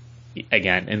Supergirl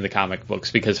again in the comic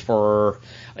books, because for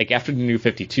after the New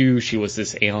 52, she was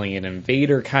this alien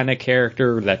invader kind of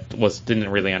character that didn't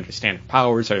really understand her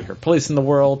powers or her place in the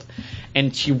world,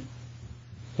 and she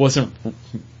wasn't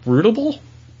rootable.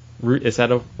 Is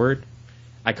that a word?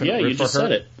 I couldn't root you for just her.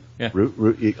 said it. Yeah.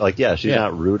 She's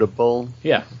not rootable.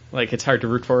 Yeah, it's hard to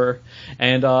root for her.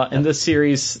 And in this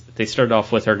series, they started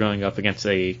off with her going up against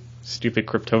a stupid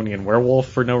Kryptonian werewolf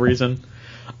for no reason.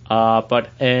 But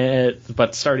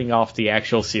starting off the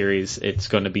actual series, it's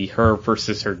going to be her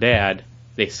versus her dad,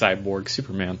 the cyborg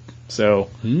Superman. So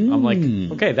I'm like,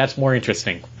 okay, that's more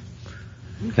interesting.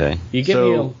 Okay. You give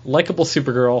me a likable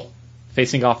Supergirl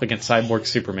facing off against cyborg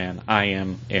Superman, I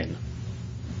am in.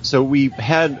 So we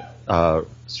had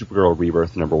Supergirl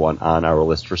Rebirth #1 on our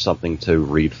list for something to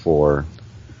read for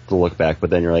the look back, but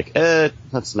then you're like,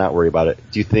 let's not worry about it.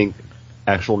 Do you think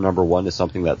actual #1 is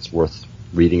something that's worth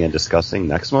reading and discussing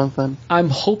next month then? I'm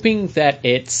hoping that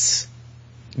it's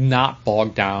not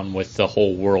bogged down with the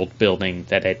whole world building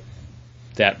that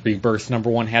Rebirth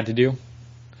 #1 had to do.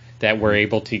 That we're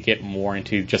able to get more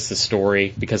into just the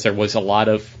story, because there was a lot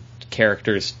of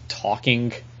characters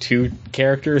talking to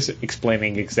characters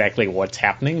explaining exactly what's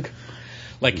happening.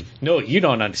 No, you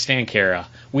don't understand, Kara.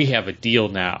 We have a deal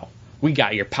now. We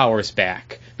got your powers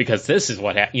back because this is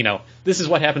what this is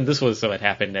what happened. This was what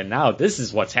happened, and now this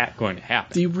is what's going to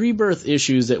happen. The Rebirth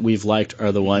issues that we've liked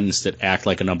are the ones that act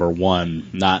like a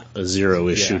 #1, not a 0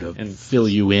 issue to fill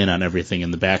you in on everything in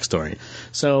the backstory.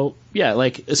 So yeah,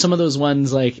 some of those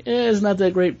ones, it's not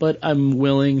that great, but I'm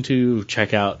willing to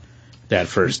check out that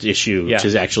first issue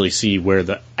to actually see where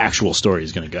the actual story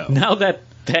is going to go. Now that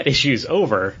issue's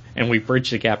over, and we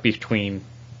bridge the gap between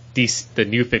the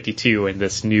New 52 and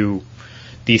this new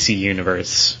DC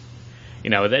universe,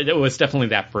 it was definitely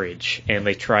that bridge, and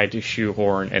they tried to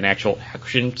shoehorn an actual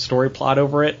action story plot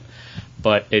over it,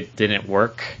 but it didn't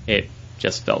work. It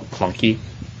just felt clunky.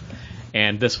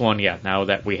 And this one, now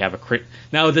that we have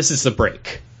now this is the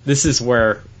break. This is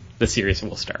where the series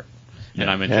will start, and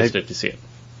I'm interested to see it.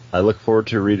 I look forward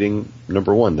to reading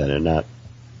number 1 then, and not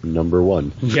number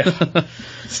 1. Yeah.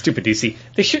 Stupid DC.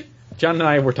 They should. John and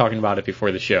I were talking about it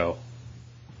before the show.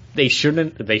 They should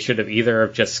have either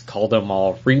just called them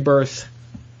all Rebirth.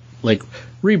 Like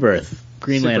Rebirth,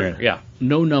 Green Lantern. Yeah.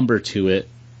 No number to it,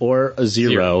 or a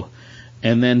zero.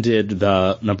 And then did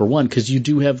the number 1, because you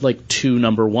do have like 2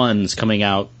 number 1s coming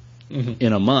out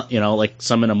in a month, like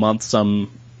some in a month,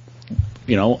 some,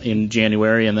 in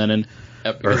January, and then in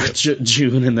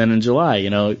June, and then in July,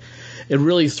 It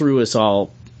really threw us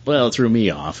all, it threw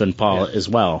me off, and Paul as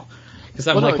well. Because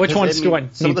I'm which ones do I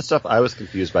need? Some of the stuff I was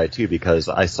confused by, too, because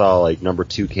I saw, like, number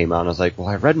 2 came out, and I was like, well,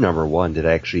 I read number 1. Did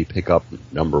I actually pick up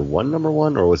number 1,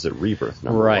 or was it Rebirth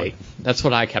number 1? Right. That's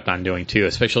what I kept on doing, too,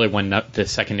 especially when the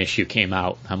second issue came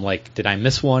out. I'm like, did I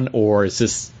miss one, or is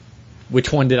this...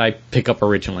 Which one did I pick up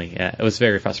originally? Yeah, it was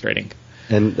very frustrating.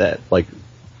 And that, like,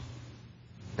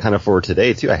 kind of for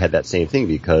today, too, I had that same thing,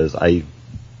 because I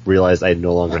realized I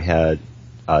no longer had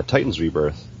Titans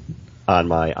Rebirth on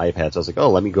my iPad, so I was like, oh,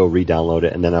 let me go re-download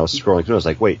it, and then I was scrolling through, I was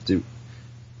like, wait,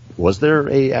 was there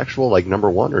a actual, like, number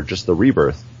 1, or just the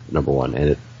Rebirth number 1?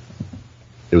 And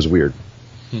it was weird.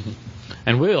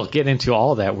 And we'll get into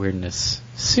all that weirdness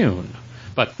soon.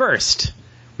 But first,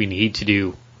 we need to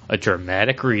do a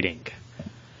dramatic reading.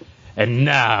 And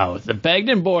now, the Bagged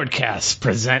and Boardcast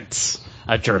presents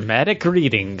a dramatic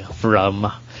reading from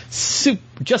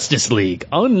Justice League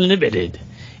Unlimited,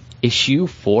 Issue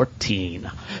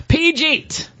 14, Page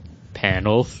 8,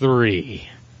 Panel 3.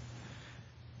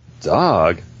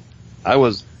 Dog, I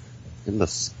was in the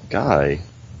sky.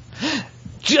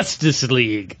 Justice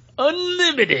League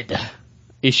Unlimited,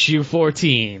 Issue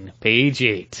 14, Page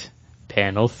 8,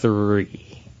 Panel 3.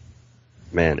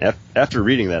 Man, after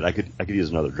reading that, I could use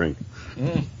another drink.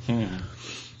 Mm-hmm.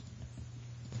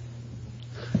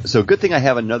 So good thing I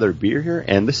have another beer here,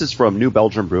 and this is from New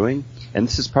Belgium Brewing, and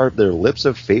this is part of their Lips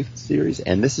of Faith series,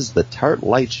 and this is the Tart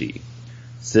Lychee,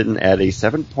 sitting at a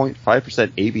 7.5%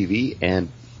 ABV, and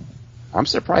I'm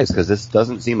surprised because this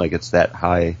doesn't seem like it's that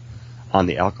high on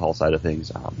the alcohol side of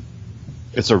things.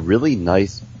 It's a really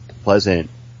nice, pleasant,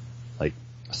 like,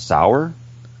 sour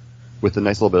with a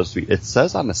nice little bit of sweet. It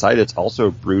says on the side it's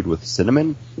also brewed with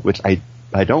cinnamon, which I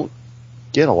don't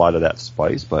get a lot of that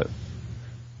spice, but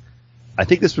I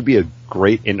think this would be a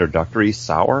great introductory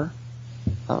sour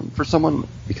for someone,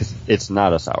 because it's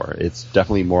not a sour. It's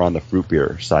definitely more on the fruit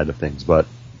beer side of things, but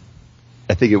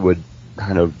I think it would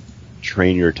kind of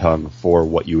train your tongue for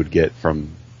what you would get from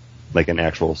like an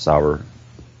actual sour.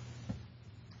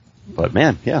 But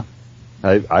man, yeah,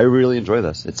 I really enjoy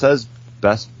this. It says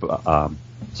best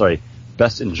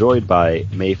enjoyed by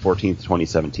May 14th,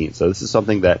 2017. So this is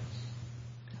something that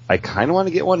I kind of want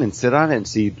to get one and sit on it and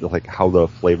see like how the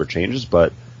flavor changes,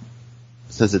 but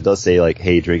since it does say like,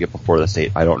 hey, drink it before this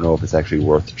date, I don't know if it's actually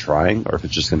worth trying or if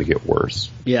it's just going to get worse.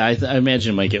 Yeah, I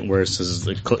imagine it might get worse as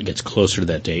it gets closer to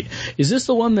that date. Is this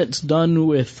the one that's done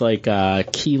with like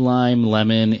key lime,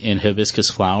 lemon, and hibiscus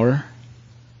flower?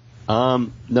 No,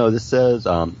 this says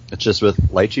it's just with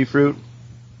lychee fruit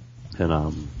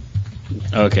and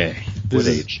okay, wood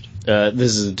aged.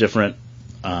 This is a different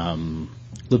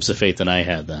Lips of Faith than I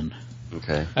had then.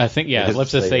 Okay, I think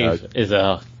Lips of Faith is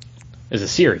a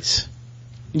series.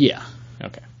 Yeah.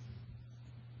 Okay.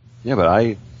 Yeah, but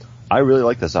I really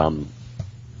like this. I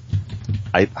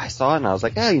saw it and I was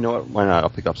like, you know what? Why not? I'll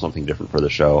pick up something different for the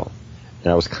show.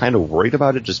 And I was kind of worried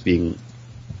about it just being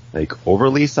like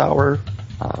overly sour.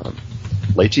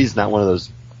 Lychee is not one of those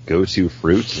go-to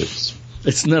fruits.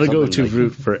 It's not a go-to fruit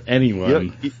for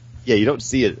anyone. You don't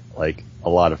see it like a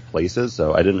lot of places,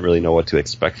 so I didn't really know what to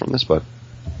expect from this. But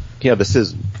yeah, this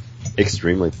is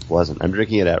extremely pleasant. I'm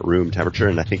drinking it at room temperature,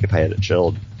 and I think if I had it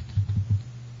chilled,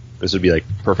 this would be like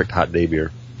perfect hot day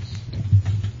beer.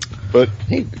 But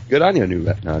hey, good on you, New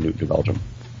Belgium.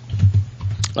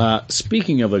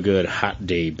 Speaking of a good hot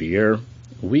day beer,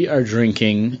 we are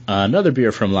drinking another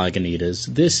beer from Lagunitas.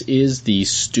 This is the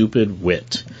Stupid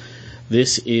Wit.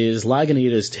 This is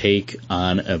Lagunitas' take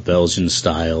on a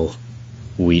Belgian-style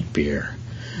wheat beer.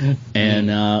 Mm-hmm.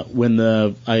 And when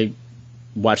I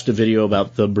watched a video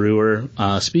about the brewer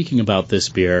speaking about this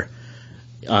beer,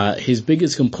 his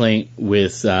biggest complaint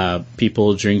with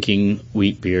people drinking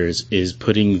wheat beers is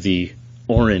putting the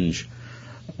orange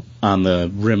on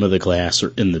the rim of the glass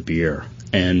or in the beer.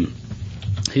 And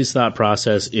his thought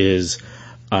process is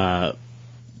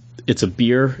it's a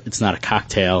beer, it's not a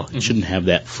cocktail, it shouldn't have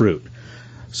that fruit.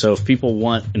 So if people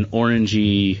want an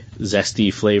orangey,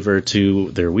 zesty flavor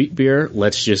to their wheat beer,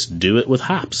 let's just do it with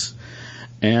hops.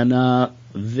 And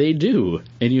they do.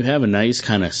 And you have a nice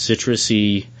kind of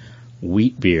citrusy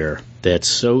wheat beer that's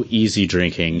so easy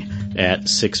drinking at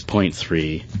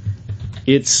 6.3.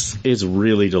 It's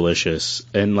really delicious.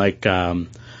 And like,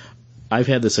 I've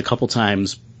had this a couple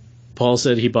times. Paul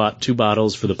said he bought 2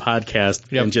 bottles for the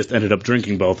podcast and just ended up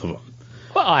drinking both of them.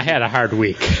 Well, I had a hard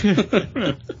week.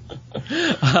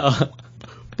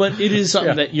 But it is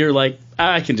something that you're like,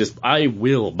 I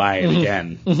will buy it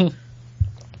again.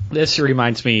 Mm-hmm. This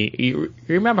reminds me, you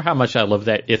remember how much I love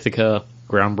that Ithaca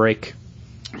Ground Break?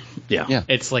 Yeah.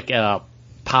 It's like a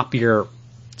poppier,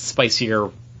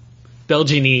 spicier,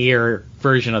 Belgian-y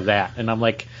version of that. And I'm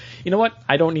like, you know what?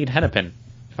 I don't need Hennepin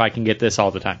if I can get this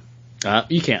all the time.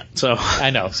 You can't. So I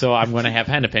know. So I'm going to have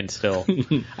Hennepin still.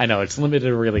 I know. It's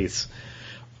limited release.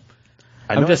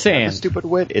 I'm just saying. Stupid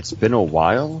Wit. It's been a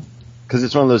while. Because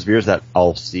it's one of those beers that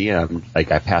I'll see and I'm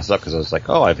like, I pass it up because I was like,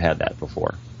 oh, I've had that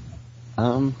before.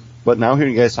 But now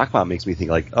hearing you guys talk about it makes me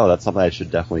think like, oh, that's something I should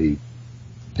definitely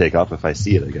pick up if I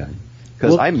see it again.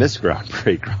 Because I miss Ground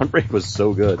Break. Ground Break was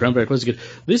so good. Ground Break was good.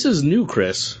 This is new,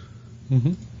 Chris.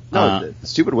 Mm-hmm. No,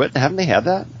 Stupid Wit, haven't they had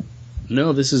that?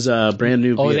 No, this is a brand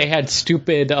new beer. Oh, they had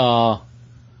Stupid,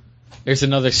 there's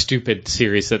another Stupid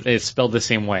series that is spelled the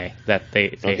same way that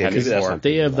they had before.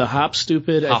 They have the Hop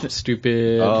Stupid.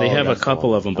 Stupid. They have a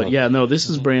couple of them. But yeah, no, this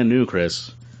is brand new,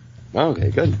 Chris.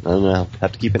 Okay, good. I'll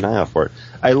have to keep an eye out for it.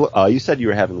 You said you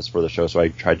were having this for the show, so I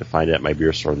tried to find it at my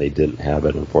beer store, and they didn't have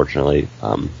it, unfortunately.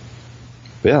 But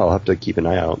yeah, I'll have to keep an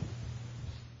eye out.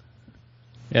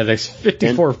 Yeah, there's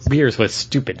 54 beers with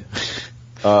Stupid.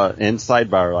 And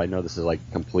sidebar, I know this is like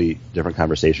a complete different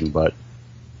conversation, but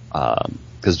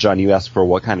because John, you asked for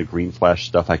what kind of Green Flash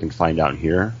stuff I can find out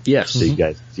here. Yes. So you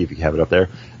guys see if you have it up there.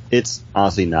 It's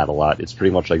honestly not a lot. It's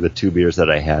pretty much like the 2 beers that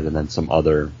I had, and then some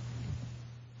other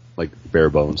like bare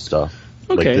bones stuff.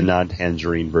 Okay. Like the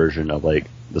non-tangerine version of like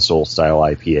the Soul Style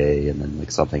IPA, and then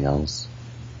like something else.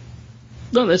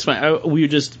 No, that's fine. We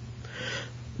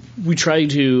try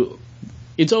to.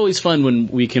 It's always fun when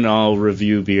we can all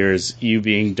review beers, you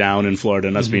being down in Florida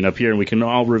and us being up here, and we can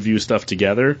all review stuff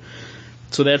together.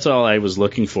 So that's all I was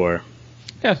looking for.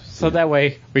 Yeah, so that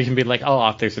way we can be like,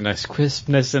 oh, there's a nice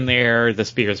crispness in there.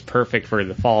 This beer is perfect for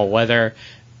the fall weather.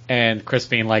 And Chris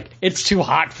being like, it's too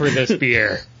hot for this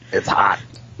beer. It's hot.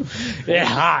 It's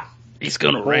hot. It's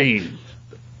going to rain.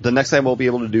 The next time we'll be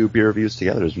able to do beer reviews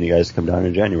together is when you guys come down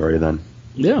in January then.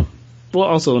 Yeah. Well,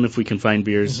 also, and if we can find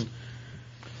beers.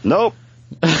 Nope.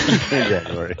 In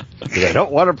January. Because I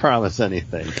don't want to promise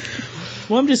anything.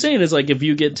 Well, I'm just saying, it's like if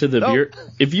you get to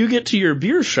if you get to your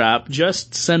beer shop,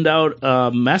 just send out a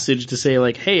message to say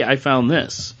like, "Hey, I found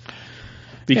this,"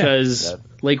 because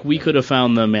like we could have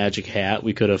found the Magic Hat,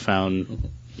 we could have found,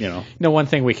 one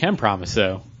thing we can promise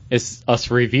though is us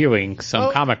reviewing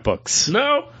some comic books.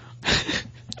 No,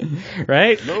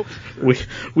 right? Nope.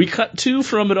 We cut 2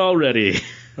 from it already.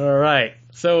 All right.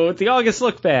 So the August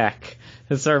look back.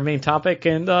 That's our main topic,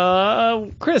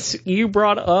 and Chris, you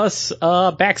brought us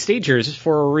Backstagers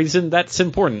for a reason that's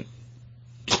important.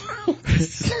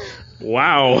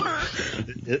 Wow.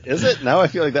 Is it? Now I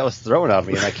feel like that was thrown at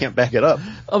me, and I can't back it up.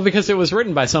 Oh, because it was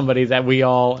written by somebody that we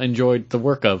all enjoyed the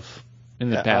work of in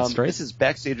the past, right? This is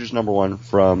Backstagers #1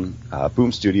 from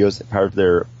Boom Studios, part of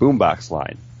their Boombox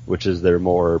line, which is their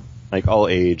more like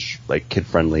all-age, like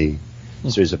kid-friendly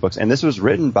series of books. And this was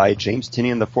written by James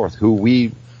Tynion IV, who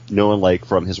we know and like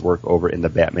from his work over in the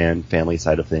Batman family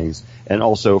side of things, and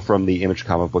also from the Image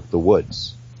comic book The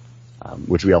Woods,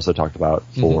 which we also talked about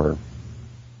for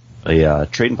a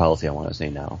trading policy, I want to say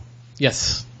now.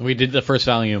 Yes, we did the first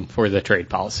volume for the trade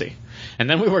policy. And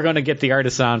then we were going to get the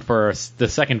artist on for the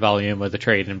second volume of the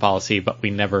trade and policy, but we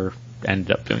never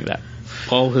ended up doing that.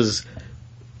 Paul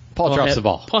drops the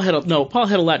ball. Paul had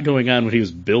a lot going on when he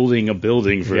was building a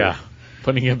building for...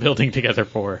 putting a building together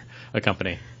for a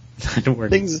company.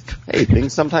 Things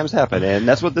sometimes happen, and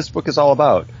that's what this book is all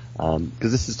about.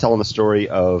 Because this is telling the story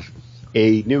of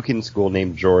a new kid in school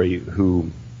named Jory who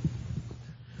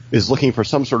is looking for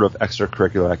some sort of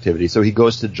extracurricular activity. So he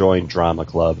goes to join drama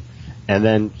club, and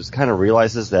then just kind of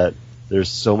realizes that there's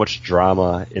so much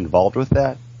drama involved with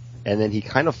that, and then he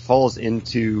kind of falls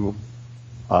into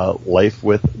life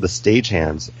with the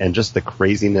stagehands and just the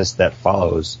craziness that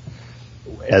follows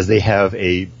as they have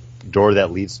a door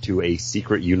that leads to a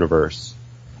secret universe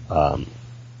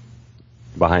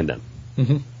behind them.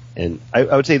 Mm-hmm. And I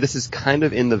would say this is kind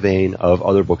of in the vein of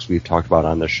other books we've talked about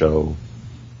on the show,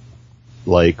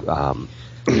 like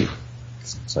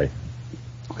sorry,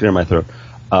 clear my throat,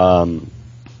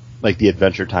 like the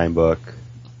Adventure Time book.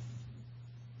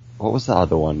 What was the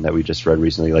other one that we just read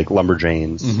recently, like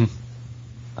Lumberjanes?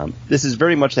 Mm-hmm. This is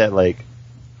very much that like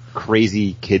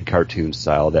crazy kid cartoon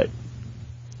style that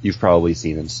you've probably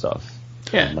seen and stuff.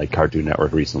 Yeah. Like Cartoon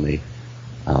Network recently.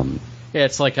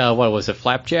 It's like, what was it,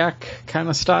 Flapjack kind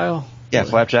of style? Yeah,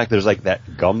 Flapjack. There's like that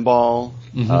Gumball,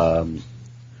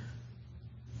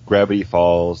 Gravity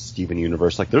Falls, Steven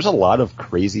Universe. Like, there's a lot of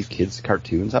crazy kids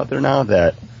cartoons out there now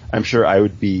that I'm sure I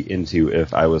would be into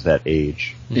if I was that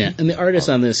age. Yeah, and the artist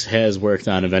on this has worked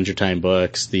on Adventure Time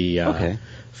books, the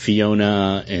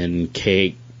Fiona and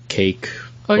Cake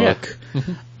book.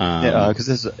 Yeah, because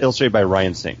this is illustrated by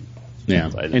Ryan Singh. Yeah,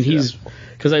 and he's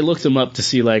because I looked him up to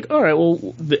see like, all right,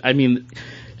 well, I mean,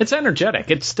 it's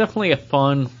energetic. It's definitely a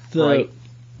fun,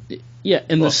 yeah,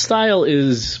 and the style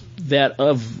is that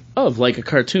of like a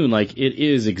cartoon. Like, it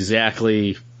is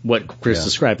exactly what Chris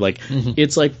described. Like,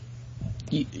 it's like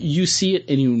you see it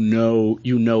and you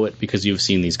know it because you've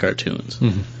seen these cartoons.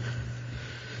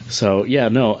 So yeah,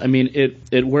 no, I mean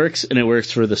it works, and it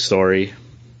works for the story.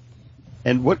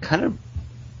 And what kind of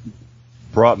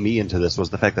brought me into this was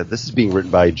the fact that this is being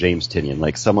written by James Tynion,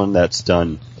 like someone that's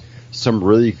done some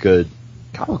really good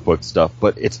comic book stuff,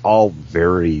 but it's all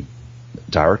very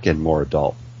dark and more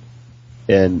adult.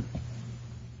 And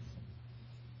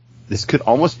this could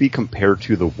almost be compared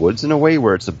to The Woods in a way,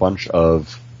 where it's a bunch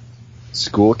of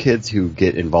school kids who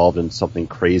get involved in something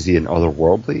crazy and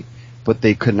otherworldly, but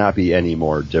they could not be any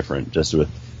more different just with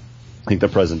like the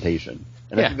presentation.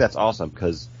 And I think that's awesome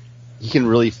because he can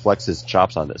really flex his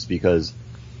chops on this because,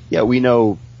 yeah, we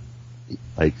know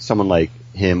like someone like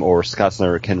him or Scott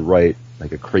Snyder can write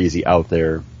like a crazy out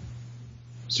there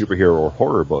superhero or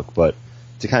horror book, but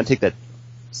to kind of take that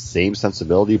same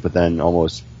sensibility but then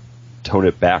almost tone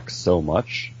it back so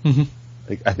much,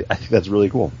 like, I think that's really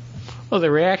cool. Well, the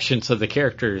reactions of the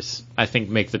characters, I think,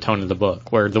 make the tone of the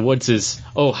book, where The Woods is,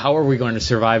 oh, how are we going to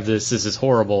survive this? This is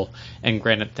horrible. And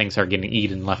granted, things are getting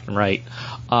eaten left and right.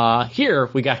 Here,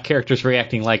 we got characters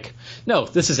reacting like, no,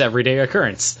 this is everyday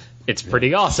occurrence. It's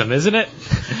pretty awesome, isn't it?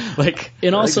 Like,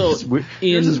 and also,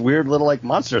 there's this weird little like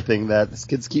monster thing that this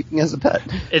kid's keeping as a pet.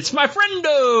 It's my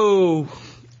friendo!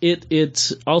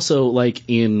 It's also like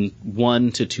in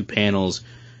 1 to 2 panels,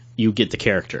 you get the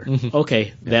character.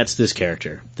 Okay, that's this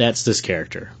character. That's this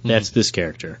character. That's this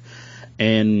character.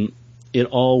 And it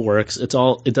all works. It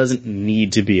doesn't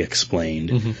need to be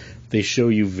explained. They show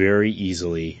you very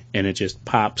easily, and it just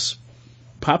pops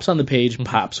on the page,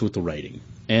 pops with the writing.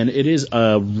 And it is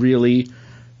a really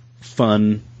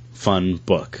fun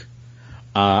book.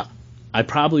 I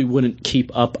probably wouldn't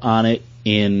keep up on it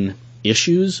in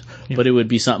issues, but it would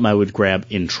be something I would grab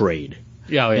in trade.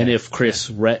 And if Chris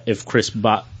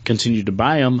continued to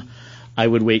buy them, I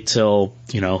would wait till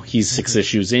he's 6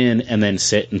 issues in and then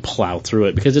sit and plow through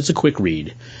it because it's a quick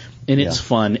read and it's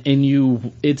fun,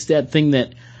 and it's that thing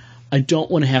that I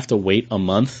don't want to have to wait a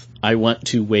month. I want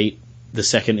to wait the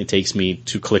second it takes me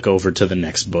to click over to the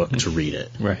next book to read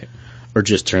it, right, or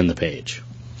just turn the page.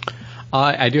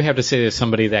 I do have to say, as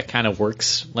somebody that kind of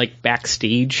works like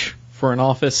backstage for an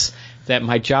office, that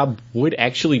my job would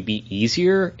actually be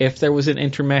easier if there was an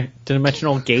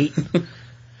interdimensional gate.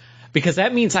 Because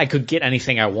that means I could get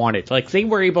anything I wanted. Like, they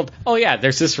were able to, oh yeah,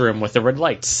 there's this room with the red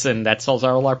lights, and that solves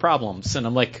all our problems. And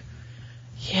I'm like,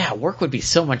 yeah, work would be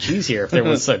so much easier if there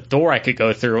was a door I could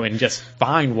go through and just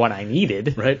find what I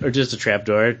needed. Right? Or just a trap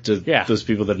door to those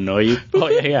people that annoy you. Oh,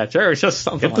 yeah, sure. It's just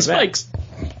something like that.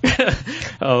 Get the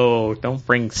spikes. Oh, don't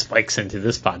bring spikes into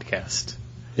this podcast.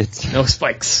 No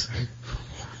spikes.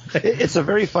 It's a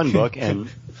very fun book, and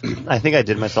I think I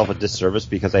did myself a disservice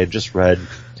because I had just read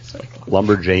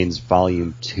Lumberjanes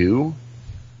Volume 2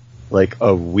 like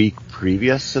a week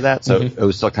previous to that, so it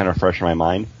was still kind of fresh in my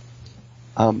mind.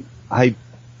 I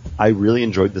really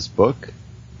enjoyed this book,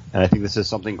 and I think this is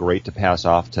something great to pass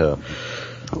off to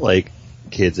like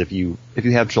kids. If you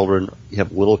have children, you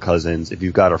have little cousins, if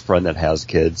you've got a friend that has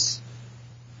kids,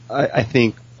 I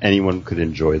think anyone could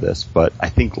enjoy this. But I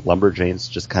think Lumberjanes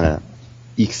just kind of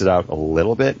ekes it out a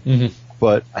little bit.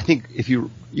 But I think if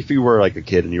you were like a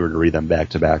kid and you were to read them back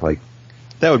to back, like,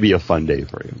 that would be a fun day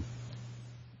for you.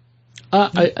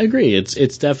 I agree.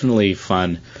 It's definitely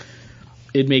fun.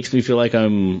 It makes me feel like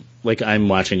I'm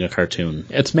watching a cartoon.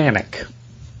 It's manic.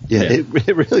 Yeah.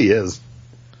 It really is.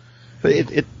 But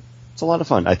it's a lot of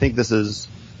fun. I think this is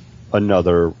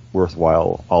another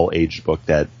worthwhile all-age book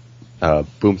that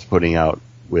Boom's putting out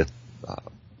with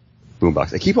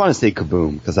Boombox. I keep wanting to say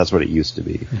Kaboom because that's what it used to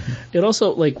be. It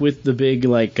also, like, with the big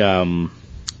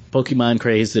Pokemon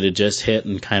craze that had just hit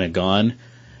and kind of gone,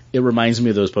 it reminds me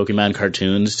of those Pokemon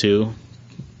cartoons too.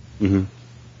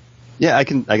 Yeah, I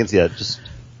can see that.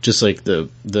 Just like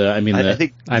I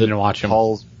think I didn't watch them.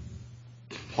 Paul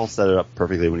set it up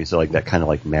perfectly when he said like that kind of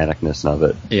like manicness of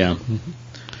it. Yeah,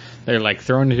 they're like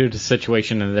thrown into the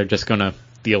situation and they're just gonna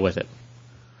deal with it.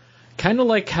 Kind of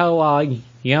like how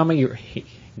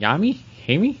Yami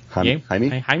Jaime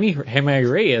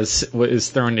Reyes is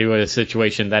thrown into a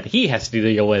situation that he has to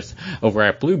deal with over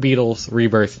at Blue Beetles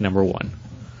Rebirth #1.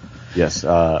 Yes,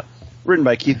 written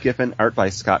by Keith Giffen, art by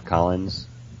Scott Collins,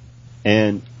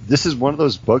 and this is one of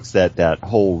those books that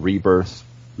whole Rebirth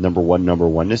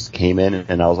 #1 came in,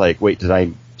 and I was like, wait, did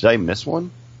I miss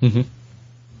one? Mm-hmm.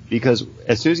 Because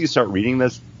as soon as you start reading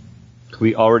this,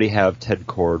 we already have Ted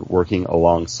Kord working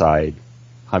alongside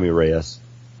Jaime Reyes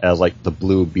as like the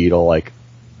Blue Beetle like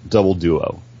double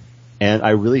duo, and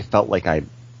I really felt like I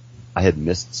had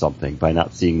missed something by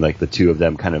not seeing like the two of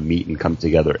them kind of meet and come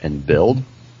together and build.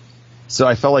 So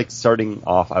I felt like starting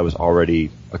off, I was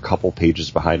already a couple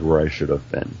pages behind where I should have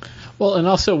been. Well, and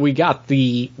also we got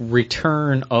the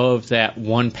return of that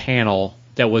one panel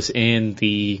that was in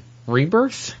the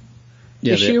Rebirth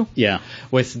issue.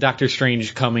 With Doctor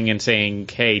Strange coming and saying,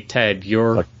 hey, Ted,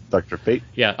 you're... Dr. Fate?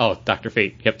 Yeah, Dr.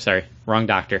 Fate. Yep, sorry. Wrong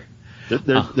doctor.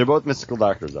 They're both mystical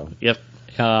doctors, though. Yep.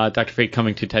 Dr. Fate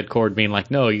coming to Ted Kord being like,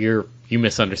 no, you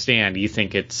misunderstand. You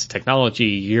think it's technology.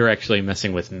 You're actually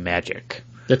messing with magic.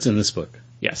 That's in this book.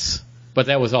 Yes. But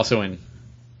that was also in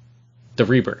the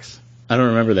Rebirth. I don't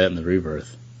remember that in the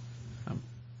Rebirth. I'm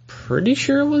pretty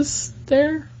sure it was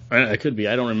there. I could be.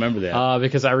 I don't remember that.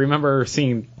 Because I remember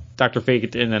seeing Dr.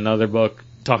 Fate in another book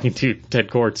talking to Ted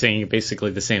Kord saying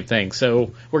basically the same thing.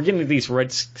 So we're getting these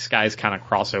Red Skies kind of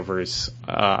crossovers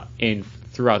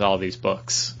throughout all these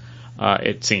books,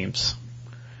 it seems.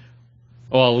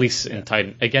 Well, at least in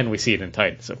Titan. Again, we see it in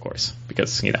Titans, of course,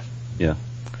 because, Yeah.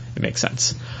 It makes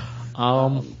sense.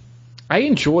 I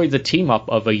enjoyed the team up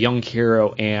of a young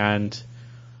hero and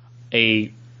a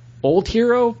old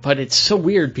hero, but it's so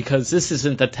weird because this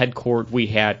isn't the Ted Kord we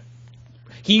had.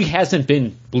 He hasn't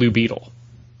been Blue Beetle,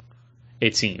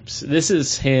 it seems. This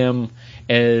is him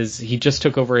as he just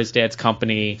took over his dad's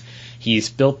company. He's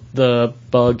built the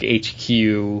Bug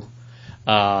HQ,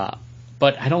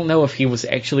 but I don't know if he was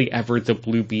actually ever the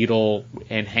Blue Beetle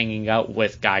and hanging out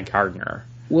with Guy Gardner.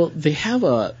 Well, they have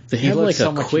like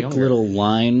a quick little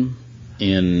line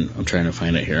in. I'm trying to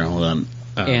find it here. Hold on.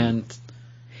 And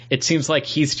it seems like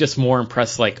he's just more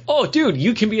impressed. Like, oh, dude,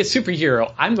 you can be a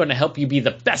superhero. I'm going to help you be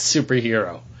the best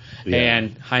superhero. Yeah.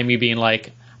 And Jaime being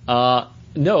like,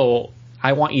 no,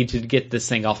 I want you to get this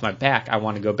thing off my back. I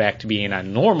want to go back to being a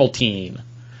normal teen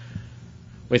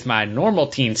with my normal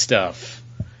teen stuff.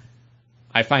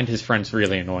 I find his friends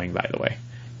really annoying, by the way.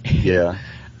 Yeah.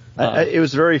 It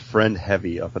was very friend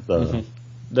heavy up at the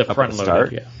front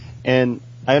start. Yeah. And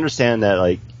I understand that,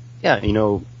 like,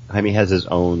 Jaime has his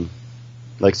own,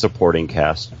 like, supporting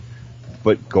cast.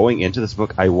 But going into this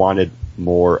book, I wanted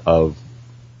more of,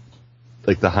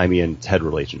 like, the Jaime and Ted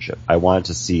relationship. I wanted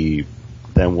to see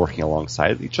them working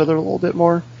alongside each other a little bit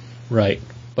more. Right.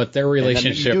 But their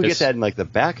relationship you do get that in, like, the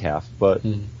back half, but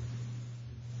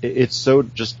it's so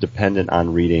just dependent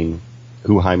on reading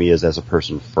who Jaime is as a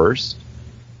person first.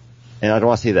 And I don't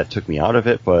want to say that took me out of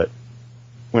it, but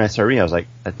when I started reading, I was like,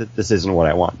 this isn't what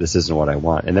I want. This isn't what I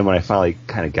want. And then when I finally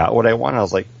kind of got what I wanted, I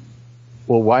was like,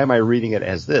 well, why am I reading it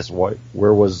as this?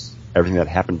 Where was everything that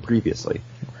happened previously?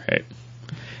 Right.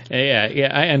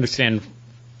 Yeah, I understand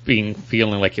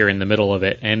feeling like you're in the middle of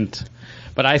it.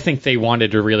 But I think they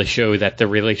wanted to really show that the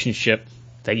relationship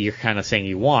that you're kind of saying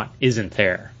you want isn't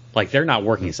there. Like, they're not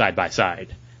working side by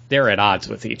side. They're at odds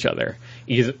with each other.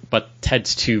 But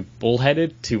Ted's too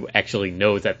bullheaded to actually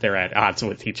know that they're at odds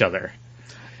with each other.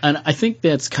 And I think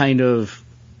that's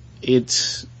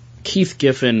it's Keith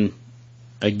Giffen,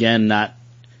 again, not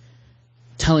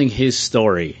telling his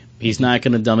story. He's not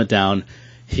going to dumb it down.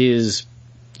 His,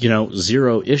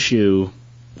 Zero issue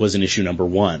was an issue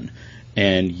 #1,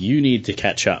 and you need to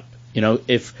catch up.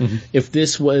 If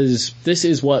this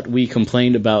is what we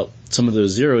complained about some of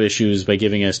those Zero issues by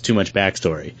giving us too much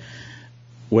backstory,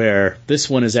 where this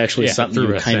one is actually something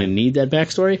you kind of need that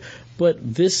backstory, but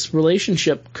this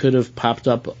relationship could have popped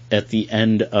up at the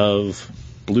end of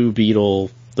Blue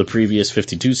Beetle, the previous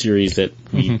 52 series that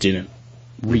we didn't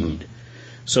read.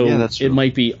 So it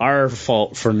might be our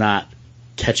fault for not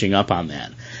catching up on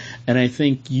that. And I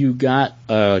think you got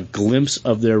a glimpse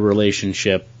of their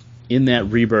relationship in that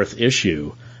Rebirth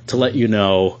issue to let you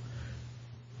know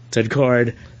Ted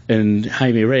Kord and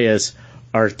Jaime Reyes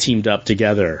are teamed up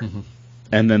together.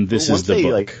 And then this is the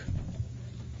book.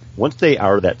 Once they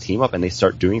are that team up and they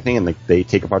start doing things and they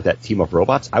take apart that team of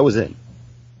robots, I was in.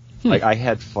 Like, I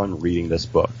had fun reading this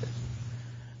book.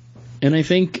 And I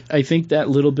think that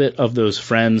little bit of those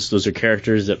friends, those are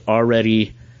characters that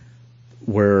already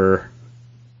were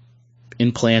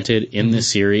implanted in the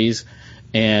series,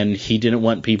 and he didn't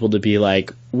want people to be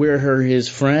like, we're his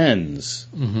friends.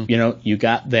 You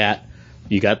got that.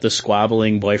 You got the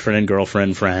squabbling boyfriend and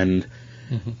girlfriend friend.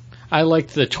 I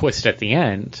liked the twist at the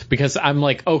end because I'm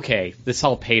like, okay, this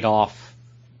all paid off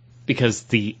because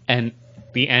the end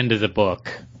of the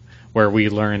book where we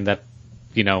learn that,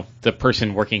 the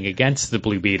person working against the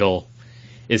Blue Beetle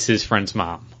is his friend's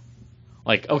mom.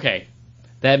 Like, okay,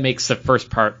 that makes the first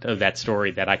part of that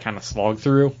story that I kind of slogged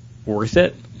through worth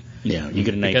it. Yeah, you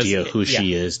get an idea of who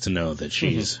she is to know that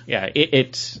she's... Yeah,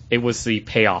 it was the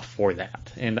payoff for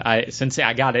that. And since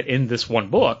I got it in this one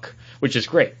book, which is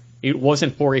great, it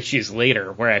wasn't 4 issues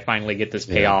later where I finally get this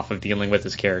payoff of dealing with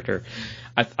this character.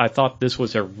 I thought this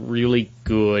was a really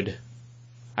good...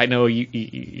 I know,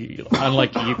 you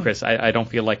unlike you, Chris, I don't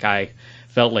feel like I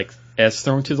felt like as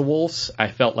thrown to the wolves. I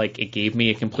felt like it gave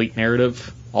me a complete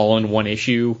narrative all in one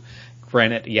issue.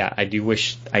 Granted, yeah, I do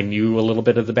wish I knew a little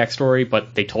bit of the backstory,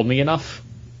 but they told me enough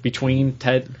between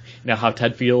Ted, how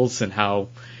Ted feels and how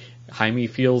Jaime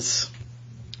feels,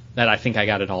 that I think I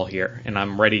got it all here, and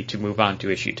I'm ready to move on to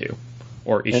issue 2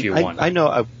 or issue 1. I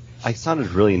know I sounded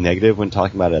really negative when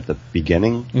talking about it at the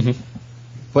beginning,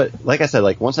 but like I said,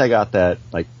 like once I got that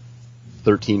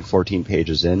 13, 14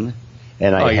 pages in,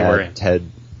 and I had Ted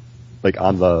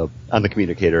on the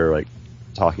communicator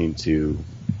talking to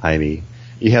Jaime.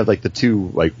 You have the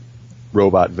two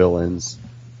robot villains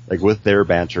with their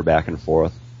banter back and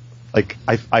forth.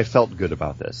 I felt good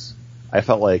about this. I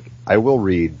felt like I will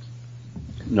read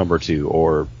number 2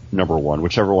 or number 1,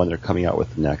 whichever one they're coming out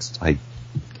with next.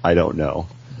 I don't know.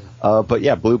 But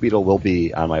yeah, Blue Beetle will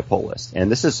be on my pull list,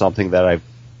 and this is something that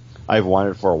I've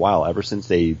wanted for a while, ever since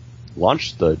they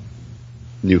launched the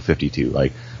New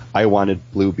 52. I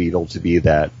wanted Blue Beetle to be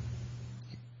that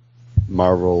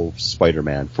Marvel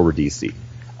Spider-Man for DC.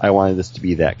 I wanted this to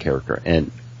be that character,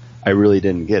 and I really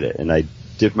didn't get it. And I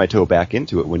dipped my toe back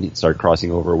into it when it started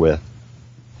crossing over with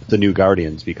the New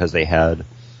Guardians, because they had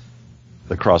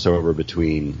the crossover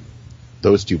between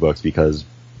those two books, because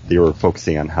they were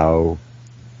focusing on how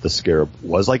the Scarab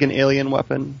was like an alien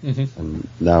weapon. And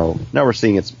now we're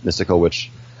seeing it's mystical, which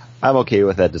I'm okay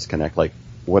with that disconnect.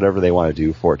 Whatever they want to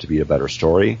do for it to be a better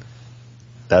story,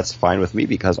 that's fine with me,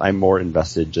 because I'm more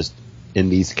invested just in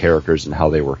these characters and how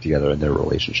they work together in their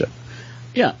relationship.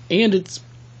 Yeah, and it's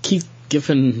Keith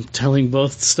Giffen telling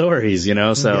both stories, so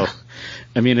yeah.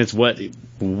 I mean, it's what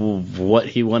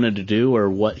he wanted to do or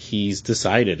what he's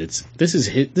decided. This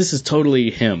is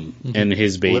totally him and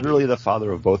his baby. Literally the father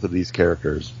of both of these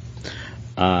characters.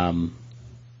 Yeah,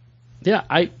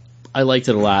 I liked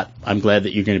it a lot. I'm glad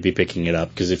that you're going to be picking it up,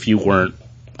 because if you weren't,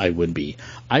 I would be.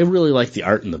 I really like the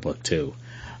art in the book too.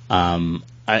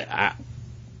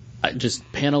 I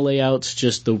just panel layouts,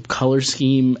 just the color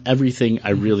scheme, everything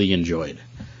I really enjoyed.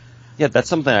 Yeah, that's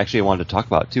something I actually wanted to talk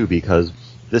about too, because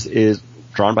this is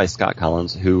drawn by Scott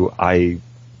Collins, who I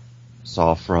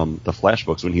saw from the Flash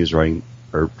books when he was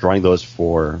drawing those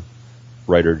for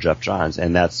writer Jeff Johns,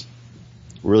 and that's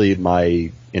really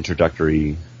my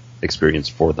introductory experience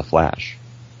for the Flash.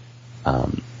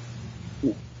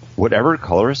 Whatever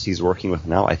colorist he's working with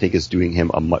now, I think is doing him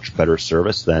a much better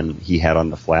service than he had on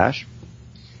the Flash.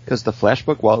 Because the Flash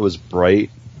book, while it was bright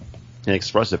and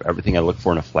expressive, everything I look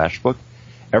for in a Flash book,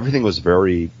 everything was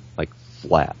very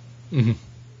flat. This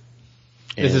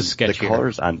is sketchy. The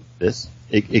colors on this,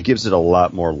 it gives it a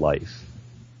lot more life.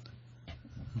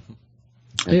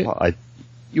 And Paul,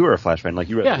 you were a Flash fan,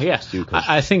 you read yeah. Too,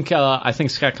 I think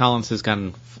Scott Collins has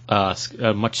gotten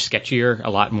much sketchier, a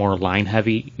lot more line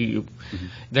heavy.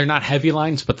 They're not heavy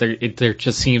lines, but there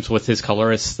just seems with his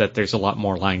colorists that there's a lot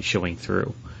more lines showing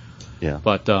through. Yeah.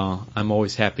 But I'm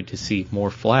always happy to see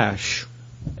more Flash,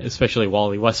 especially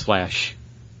Wally West Flash,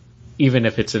 even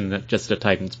if it's in just a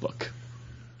Titans book.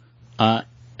 And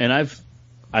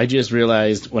I just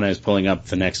realized when I was pulling up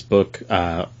the next book,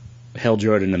 Hal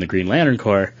Jordan and the Green Lantern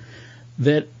Corps,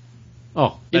 that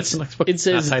that's the next book. It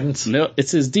says not Titans. No, it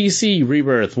says DC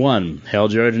Rebirth 1, Hal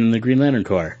Jordan and the Green Lantern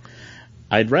Corps.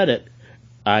 I'd read it.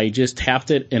 I just tapped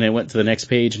it and I went to the next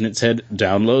page and it said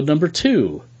download number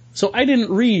 2. So I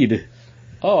didn't read.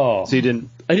 So you didn't.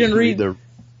 I didn't read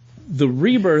the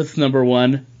Rebirth number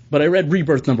 1, but I read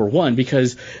Rebirth number 1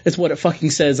 because it's what it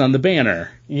fucking says on the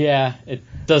banner. Yeah, it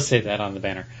does say that on the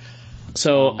banner.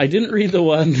 So I didn't read the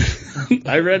one.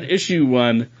 I read issue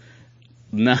 1,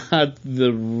 not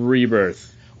the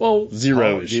Rebirth. Well,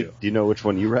 zero issue. Do you know which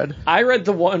one you read? I read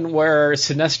the one where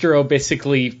Sinestro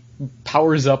basically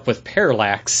powers up with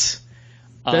Parallax.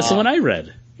 That's the one I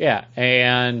read. Yeah,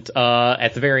 and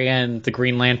at the very end, the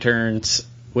Green Lanterns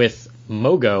with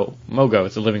Mogo,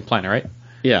 it's a living planet, right?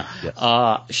 Yeah.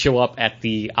 Yes. Show up at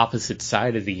the opposite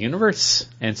side of the universe,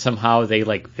 and somehow they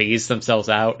phase themselves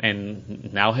out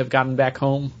and now have gotten back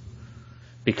home.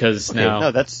 Because now...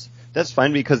 No, that's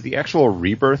fine, because the actual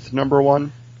Rebirth number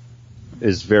 1,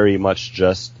 is very much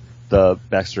just the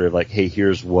backstory of like, hey,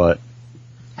 here's what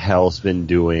Hal's been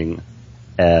doing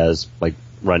as like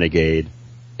renegade,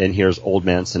 and here's Old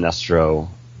Man Sinestro,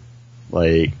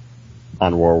 like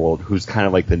on Warworld, who's kind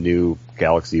of like the new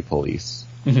Galaxy Police.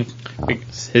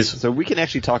 So we can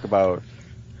actually talk about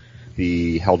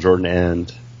the Hal Jordan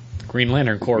and Green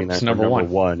Lantern Corps number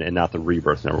one, and not the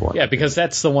Rebirth number 1. Yeah, because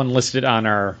that's the one listed on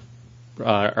our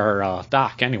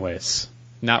doc, anyways.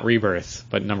 Not Rebirth,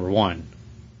 but number 1.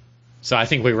 So I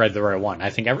think we read the right one. I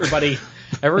think everybody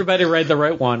read the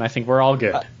right one. I think we're all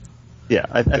good. Yeah,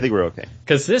 I think we're okay.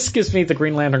 Because this gives me the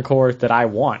Green Lantern Corps that I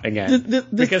want again.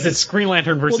 Because it's Green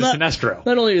Lantern versus Sinestro.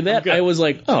 Not only that, I was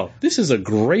like, oh, this is a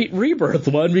great Rebirth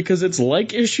one because it's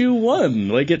like issue 1.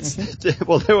 Like it's.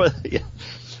 Well, there was. Yeah.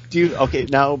 Do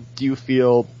you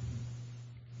feel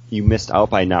you missed out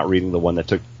by not reading the one that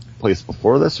took place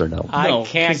before this, or no? I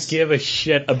can't give a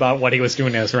shit about what he was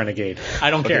doing as Renegade. I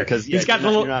don't care because you're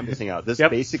not missing out. This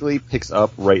basically picks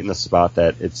up right in the spot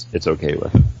that it's okay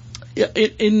with.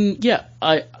 Yeah,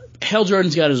 Hal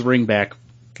Jordan's got his ring back.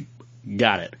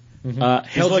 Got it.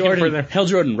 Mm-hmm. Hal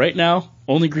Jordan right now,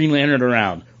 only Green Lantern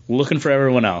around, looking for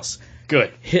everyone else.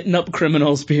 Good. Hitting up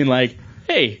criminals, being like,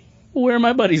 hey, where are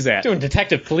my buddies at? Doing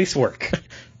detective police work.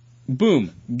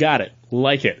 Boom. Got it.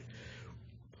 Like it.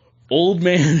 Old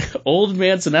man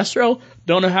Sinestro,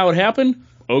 don't know how it happened.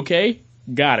 Okay.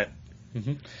 Got it.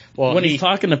 Mm-hmm. Well, when he's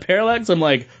talking to Parallax, I'm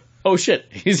like, oh shit,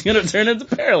 he's going to turn into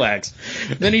Parallax.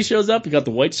 Then he shows up, he got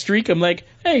the white streak. I'm like,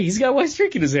 hey, he's got white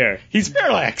streak in his hair. He's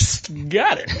Parallax.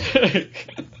 Got it.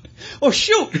 Oh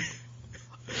shoot.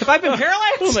 Have I been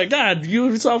Parallax? Oh my god,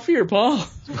 you saw fear, Paul.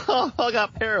 Paul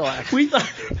got Parallax. We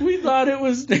thought it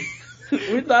was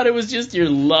we thought it was just your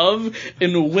love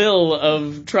and will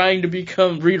of trying to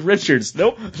become Reed Richards.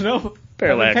 Nope.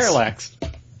 Parallax.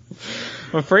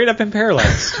 I'm afraid I've been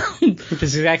paralyzed. Which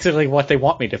is exactly what they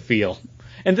want me to feel.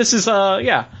 And this is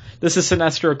this is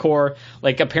Sinestro Corps.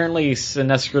 Like apparently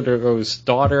Sinestro's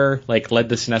daughter led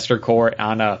the Sinestro Corps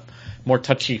on a more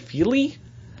touchy-feely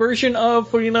version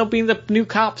of being the new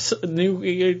cops.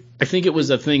 I think it was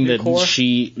a thing that Corps.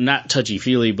 She not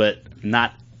touchy-feely, but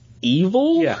not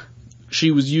evil. Yeah.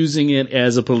 She was using it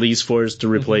as a police force to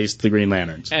replace the Green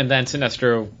Lanterns. And then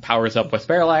Sinestro powers up with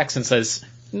Parallax and says,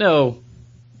 "No,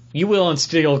 you will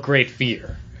instill great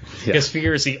fear." Yeah. Because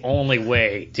fear is the only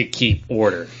way to keep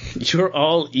order. You're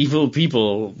all evil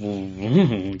people.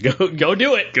 Go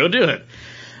do it. Go do it.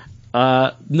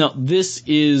 No, this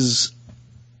is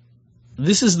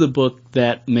the book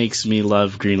that makes me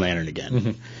love Green Lantern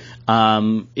again.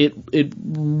 Mm-hmm. It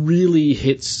really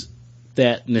hits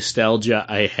that nostalgia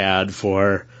I had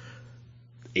for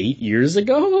 8 years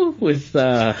ago with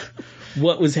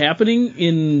what was happening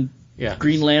in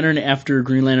Green Lantern after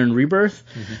Green Lantern Rebirth,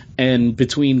 and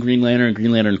between Green Lantern and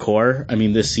Green Lantern Corps. I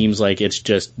mean, this seems like it's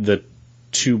just the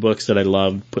two books that I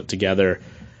loved put together,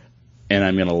 and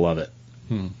I'm gonna love it.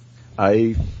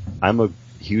 I'm a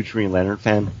huge Green Lantern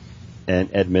fan,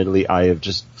 and admittedly, I have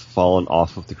just fallen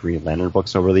off of the Green Lantern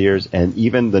books over the years, and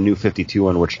even the New 52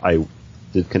 one, which I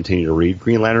did continue to read,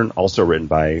 Green Lantern, also written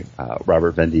by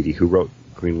Robert Venditti, who wrote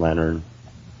Green Lantern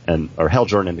or Hal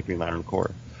Jordan and the Green Lantern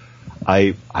Corps.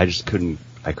 I just couldn't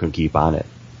keep on it.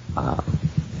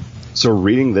 So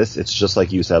reading this, it's just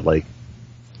like you said, like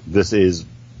this is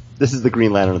the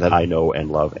Green Lantern that I know and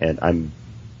love, and I'm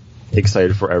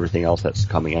excited for everything else that's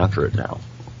coming after it now.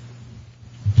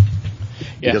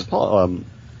 Yeah. Because Paul, I'm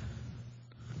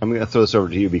going to throw this over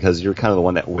to you because you're kind of the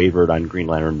one that wavered on Green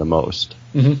Lantern the most.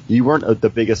 Mm-hmm. You weren't the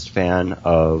biggest fan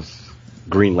of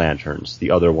Green Lanterns,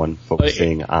 the other one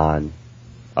focusing on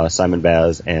Simon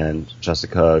Baz and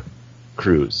Jessica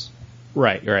Cruz.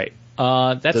 Right.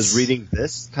 Does reading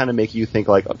this kind of make you think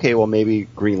like, okay, well maybe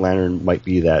Green Lantern might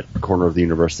be that corner of the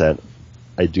universe that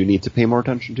I do need to pay more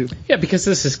attention to? Yeah, because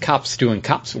this is cops doing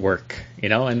cops work,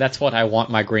 and that's what I want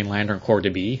my Green Lantern Corps to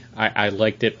be. I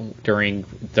liked it during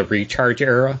the Recharge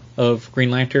era of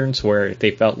Green Lanterns, where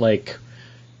they felt like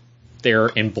they're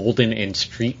emboldened in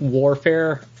street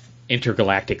warfare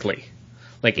intergalactically.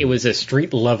 Like it was a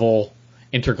street level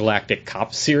intergalactic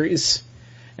cop series,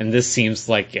 and this seems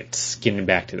like it's getting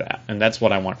back to that, and that's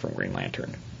what I want from Green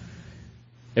Lantern.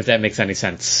 If that makes any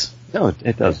sense. No,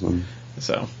 it doesn't.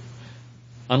 So,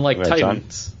 unlike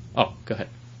Titans. John? Oh, go ahead.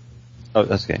 Oh,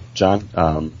 that's okay. John,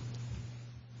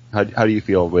 how do you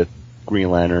feel with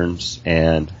Green Lanterns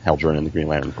and Hal Jordan and the Green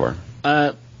Lantern Corps?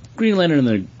 Green Lantern and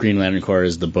the Green Lantern Corps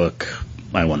is the book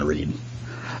I want to read.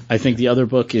 I think the other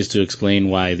book is to explain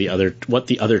what the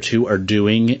other two are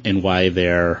doing and why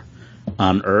they're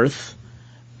on Earth.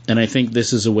 And I think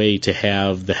this is a way to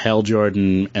have the Hal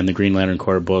Jordan and the Green Lantern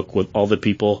Corps book with all the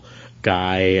people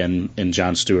Guy and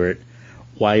Jon Stewart,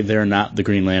 why they're not the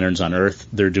Green Lanterns on Earth.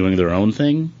 They're doing their own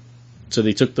thing. So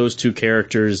they took those two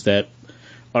characters that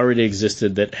already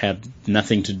existed that had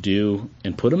nothing to do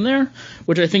and put them there,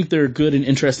 which I think they're good and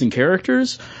interesting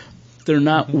characters. They're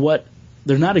not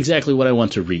exactly what I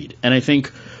want to read. And I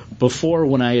think before,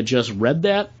 when I had just read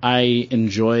that, I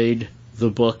enjoyed the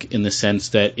book in the sense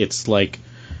that it's like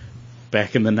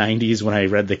back in the 90s when I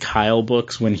read the Kyle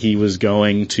books when he was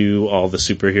going to all the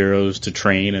superheroes to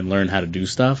train and learn how to do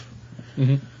stuff.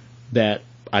 Mm-hmm. That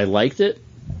I liked it,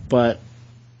 but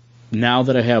now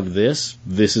that I have this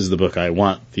is the book I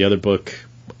want. The other book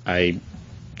I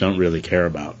don't really care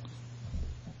about.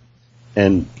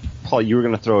 And Paul, you were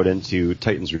going to throw it into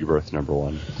Titans Rebirth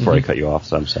 #1 before I cut you off,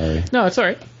 so I'm sorry. No, it's all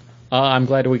right. I'm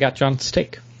glad we got John's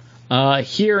take.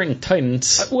 Here in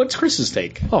Titans... what's Chris's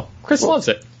take? Oh, Chris loves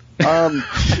it. I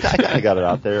kind of got it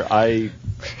out there.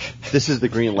 This is the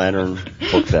Green Lantern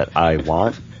book that I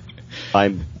want.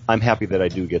 I'm happy that I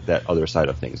do get that other side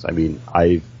of things. I mean,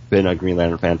 I've been a Green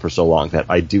Lantern fan for so long that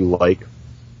I do like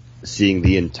seeing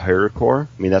the entire core.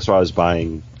 I mean, that's why I was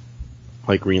buying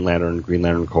like Green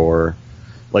Lantern Corps,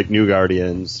 like New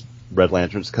Guardians, Red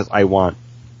Lanterns, because I want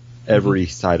every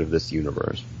side of this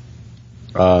universe.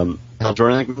 Joining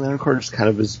the Green Lantern Corps just kind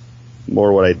of is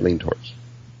more what I'd lean towards.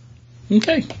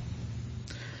 Okay.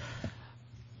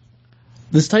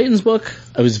 This Titans book,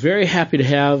 I was very happy to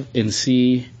have and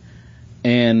see,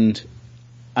 and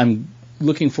I'm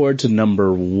looking forward to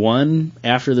 #1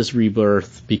 after this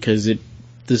Rebirth, because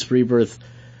this Rebirth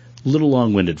a little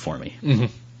long-winded for me. Mm-hmm.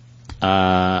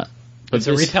 But it's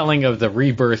a retelling of the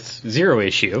Rebirth 0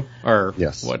 issue, or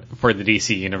yes. What for the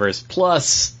DC universe,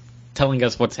 plus telling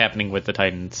us what's happening with the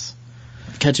Titans,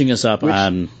 catching us up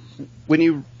on. When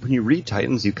you read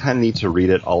Titans, you kind of need to read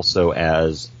it also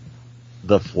as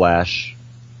the Flash,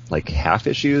 like half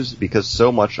issues, because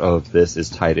so much of this is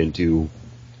tied into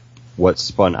what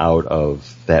spun out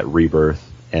of that Rebirth,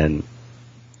 and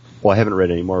I haven't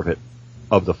read any more of it,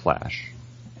 of the Flash.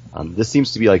 This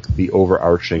seems to be like the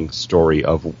overarching story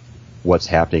of what's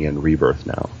happening in Rebirth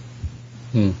now.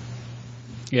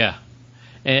 Yeah.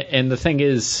 And the thing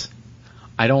is,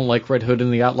 I don't like Red Hood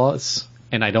and the Outlaws,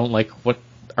 and I don't like what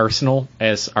Arsenal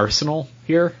as Arsenal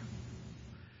here,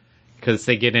 because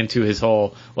they get into his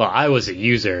whole, well, I was a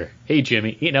user. Hey,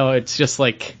 Jimmy. It's just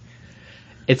like,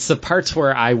 it's the parts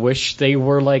where I wish they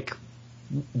were like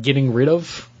getting rid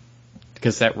of,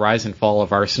 because that rise and fall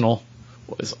of Arsenal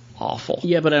was awful.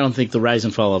 Yeah, but I don't think the rise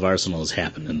and fall of Arsenal has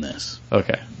happened in this.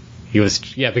 Okay.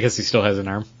 Because he still has an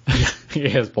arm. He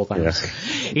has both arms. Yeah.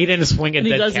 He didn't swing a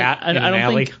dead cat in an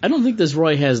alley. I don't think this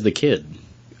Roy has the kid.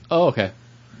 Oh, okay.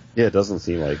 Yeah, it doesn't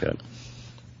seem like it.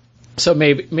 So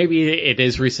maybe it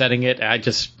is resetting it. I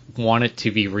just want it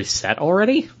to be reset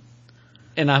already.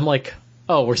 And I'm like,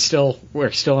 oh, we're still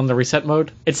in the reset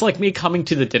mode. It's like me coming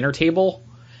to the dinner table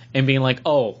and being like,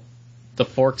 oh, the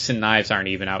forks and knives aren't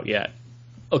even out yet.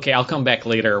 Okay, I'll come back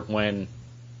later when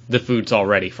the food's all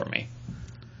ready for me.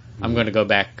 I'm going to go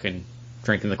back and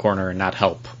drink in the corner and not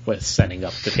help with setting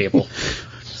up the table.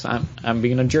 So I'm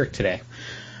being a jerk today.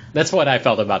 That's what I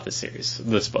felt about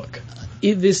this book.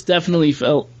 This definitely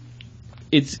felt...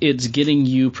 It's getting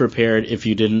you prepared if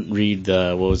you didn't read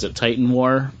the, what was it, Titan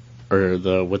War? Or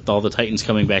with all the Titans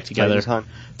coming back together.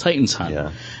 Titans Hunt.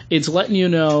 Yeah. It's letting you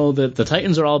know that the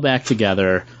Titans are all back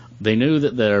together. They knew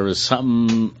that there was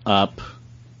something up,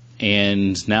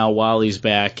 and now Wally's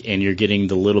back, and you're getting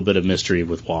the little bit of mystery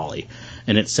with Wally.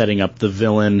 And it's setting up the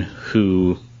villain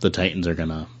who the Titans are going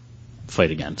to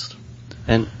fight against.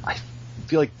 And I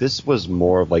feel like this was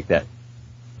more of like that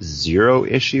 0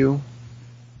 issue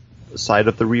side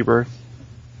of the Rebirth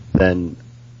than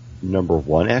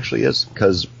 #1 actually is,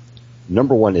 because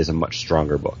 #1 is a much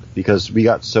stronger book, because we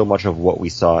got so much of what we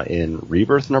saw in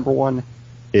Rebirth #1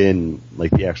 in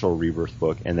like the actual Rebirth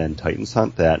book and then Titans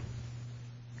Hunt, that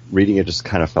reading it just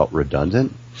kind of felt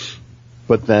redundant.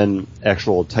 But then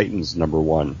actual Titans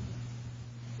 #1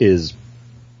 is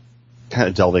kind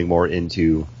of delving more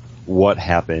into what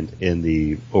happened in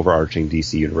the overarching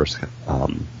DC universe,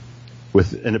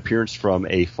 with an appearance from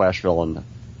a Flash villain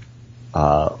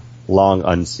long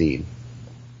unseen.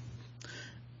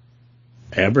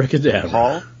 Abracadabra.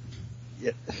 Paul?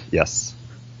 Yes.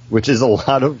 Which is a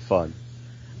lot of fun.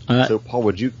 So, Paul,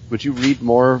 would you read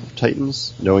more of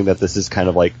Titans, knowing that this is kind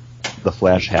of like the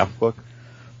Flash half book?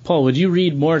 Paul, would you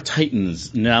read more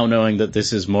Titans, now knowing that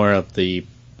this is more of the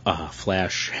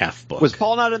Flash half book? Was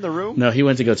Paul not in the room? No, he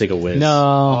went to go take a whiz.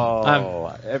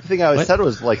 No. Everything I said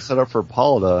was like set up for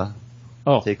Paul to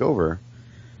take over.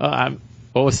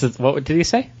 What did he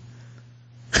say?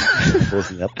 Listen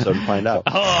to the episode and find out.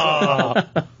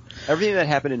 Everything that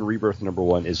happened in Rebirth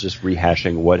 #1 is just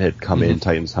rehashing what had come in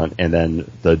Titans Hunt and then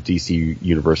the DC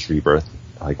Universe Rebirth,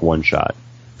 like one shot.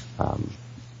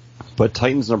 But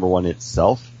Titans #1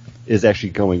 itself is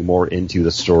actually going more into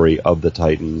the story of the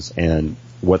Titans and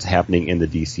what's happening in the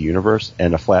DC Universe,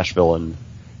 and a Flash villain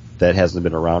that hasn't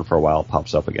been around for a while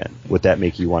pops up again. Would that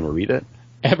make you want to read it?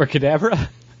 Abracadabra?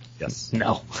 Yes.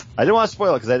 No. I didn't want to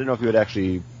spoil it because I didn't know if you had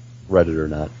actually read it or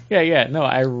not. Yeah. No,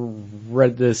 I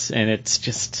read this, and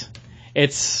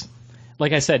it's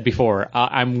like I said before,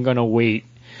 I'm going to wait.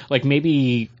 Like,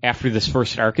 maybe after this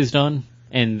first arc is done,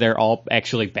 and they're all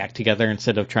actually back together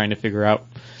instead of trying to figure out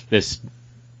this,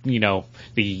 the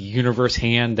universe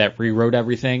hand that rewrote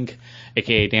everything,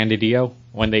 aka Dan DiDio.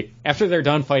 After they're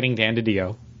done fighting Dan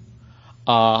DiDio,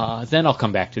 then I'll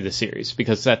come back to the series,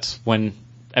 because that's when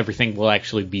everything will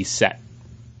actually be set.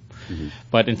 Mm-hmm.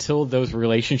 But until those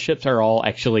relationships are all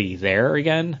actually there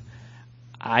again,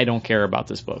 I don't care about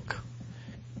this book.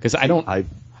 Because I don't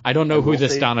know who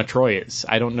this Donna Troy is.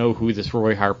 I don't know who this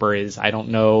Roy Harper is. I don't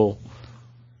know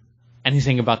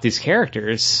anything about these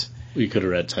characters. You could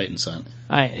have read Titans Hunt.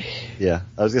 Yeah,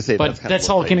 I was gonna say, but that's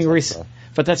all getting reset.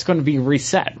 But that's going to be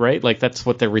reset, right? Like, that's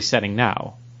what they're resetting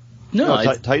now. No,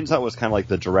 Titans Hunt was kind of like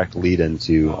the direct lead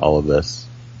into all of this.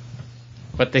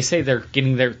 But they say they're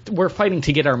getting we're fighting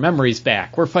to get our memories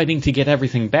back. We're fighting to get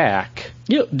everything back.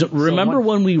 Yeah, remember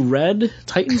when we read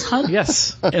Titans Hunt?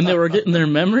 Yes. And they were getting their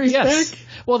memories back?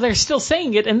 Well, they're still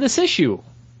saying it in this issue.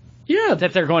 Yeah.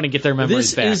 That they're going to get their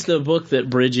memories back. This is the book that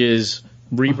bridges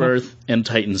Rebirth and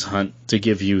Titans Hunt to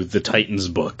give you the Titans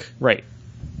book. Right.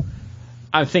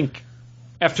 I think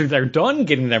after they're done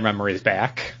getting their memories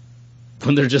back...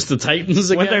 When they're just the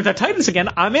Titans again? When they're the Titans again,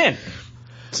 I'm in.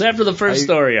 So after the first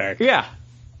story arc. Yeah.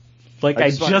 Like I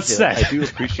just said. I do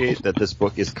appreciate that this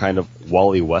book is kind of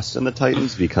Wally West in the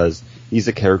Titans, because he's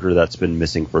a character that's been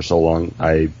missing for so long.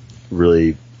 I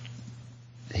really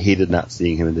hated not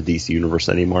seeing him in the DC Universe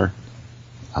anymore.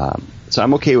 So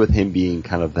I'm okay with him being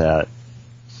kind of that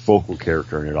focal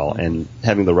character in it all, and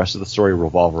having the rest of the story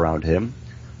revolve around him,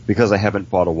 because I haven't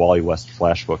bought a Wally West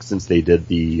Flash book since they did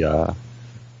the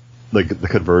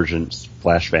Convergence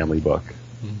Flash Family book.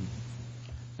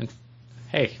 And,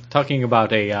 hey, talking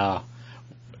about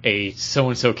a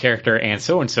so-and-so character and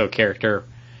so-and-so character,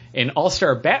 in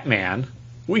All-Star Batman,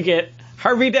 we get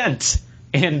Harvey Dent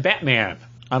and Batman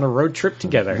on a road trip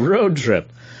together. Road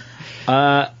trip.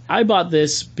 I bought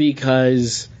this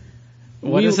because...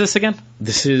 What is this again?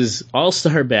 This is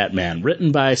All-Star Batman,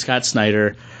 written by Scott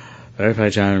Snyder, art by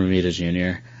John Romita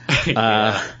Jr.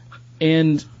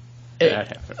 And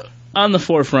on the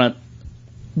forefront,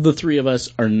 the three of us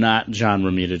are not John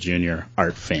Romita Jr.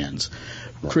 art fans.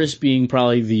 Chris being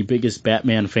probably the biggest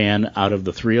Batman fan out of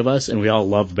the three of us, and we all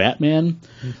love Batman.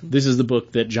 Mm-hmm. This is the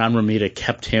book that John Romita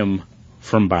kept him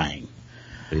from buying.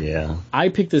 Yeah. I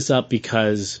picked this up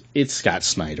because it's Scott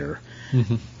Snyder.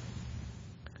 Mm-hmm.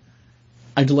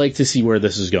 I'd like to see where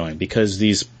this is going, because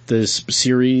this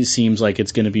series seems like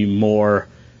it's going to be more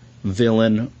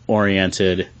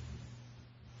villain-oriented.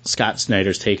 Scott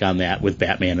Snyder's take on that with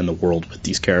Batman in the world with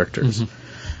these characters.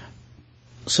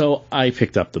 Mm-hmm. So I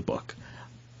picked up the book.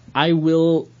 I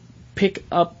will pick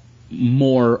up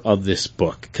more of this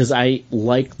book because I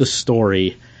like the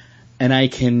story, and I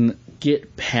can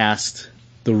get past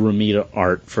the Romita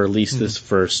art for at least this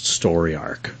first story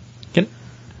arc.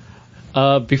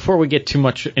 Before we get too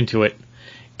much into it,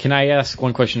 can I ask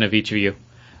one question of each of you?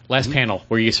 Last panel,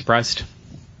 were you surprised?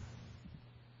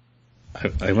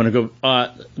 I want to go...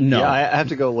 no. Yeah, I have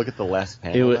to go look at the last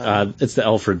panel. It's the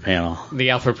Alfred panel. The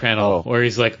Alfred panel, where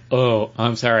he's like, oh,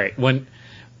 I'm sorry. When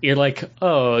you're like,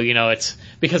 oh, it's...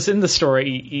 Because in the story,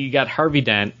 you got Harvey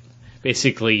Dent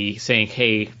basically saying,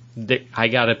 hey, I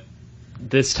got it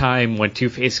this time when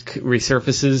Two-Face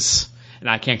resurfaces and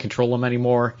I can't control him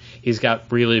anymore. He's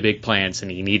got really big plans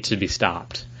and he needs to be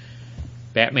stopped.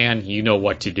 Batman, you know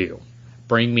what to do.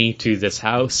 Bring me to this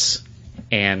house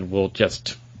and we'll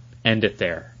just end it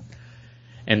there.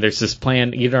 And there's this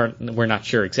plan. We're not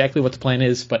sure exactly what the plan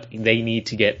is, but they need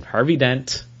to get Harvey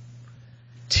Dent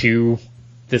to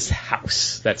this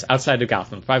house that's outside of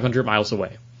Gotham, 500 miles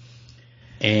away.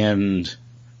 And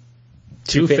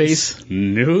Two-Face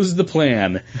knows the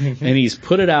plan, and he's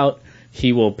put it out.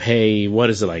 He will pay, what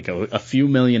is it, like a few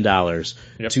 $1 million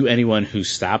to anyone who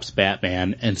stops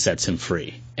Batman and sets him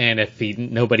free. And if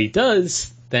nobody does,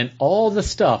 then all the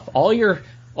stuff, all your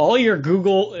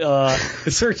Google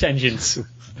search engines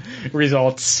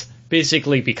results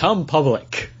basically become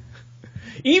public.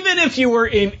 Even if you were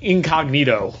in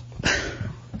incognito.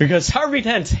 Because Harvey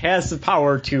Dent has the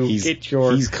power to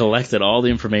He's collected all the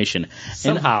information.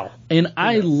 Somehow. And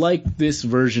I like this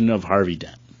version of Harvey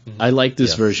Dent. I like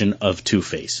this version of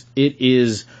Two-Face. It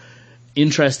is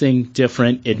interesting,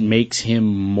 different. It makes him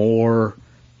more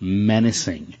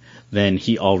menacing than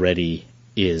he already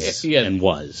is and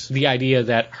was. The idea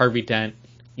that Harvey Dent,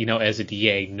 as a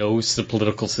DA, knows the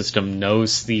political system,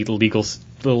 knows the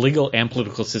legal and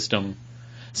political system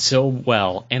so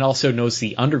well, and also knows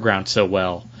the underground so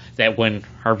well, that when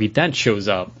Harvey Dent shows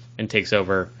up and takes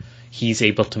over, he's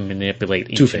able to manipulate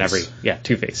each and every...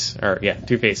 Two-Face.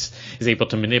 Two-Face is able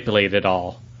to manipulate it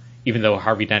all, even though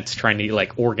Harvey Dent's trying to,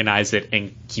 organize it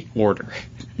and keep order.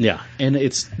 Yeah, and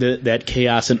it's that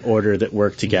chaos and order that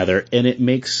work together, and it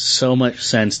makes so much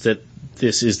sense that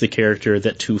this is the character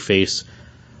that Two-Face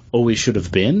always should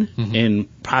have been, and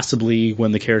possibly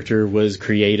when the character was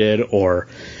created, or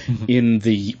in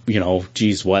the,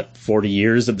 40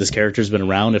 years that this character's been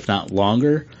around, if not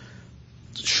longer,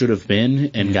 should have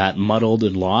been, and got muddled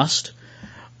and lost.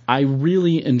 I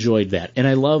really enjoyed that, and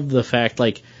I love the fact,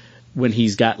 when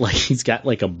he's got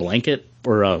a blanket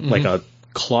or a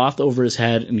cloth over his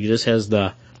head, and he just has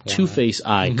the Two-Face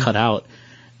eye cut out,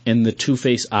 and the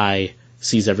Two-Face eye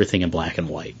sees everything in black and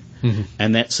white.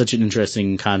 And that's such an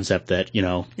interesting concept that,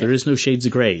 there is no shades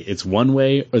of gray. It's one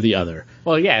way or the other.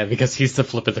 Well, yeah, because he's the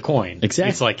flip of the coin.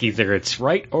 Exactly. It's either it's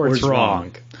right or it's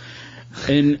wrong.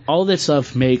 And all that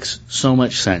stuff makes so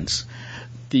much sense.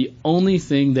 The only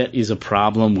thing that is a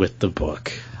problem with the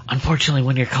book... Unfortunately,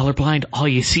 when you're colorblind, all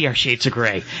you see are shades of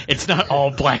gray. It's not all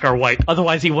black or white.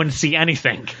 Otherwise, you wouldn't see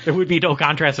anything. There would be no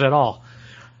contrast at all.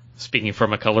 Speaking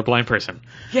from a colorblind person.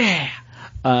 Yeah!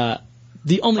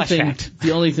 The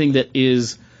only thing that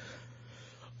is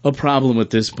a problem with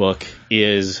this book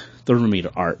is the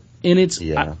Romita art. And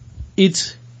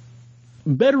it's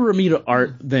better Romita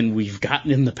art than we've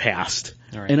gotten in the past.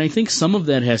 Right. And I think some of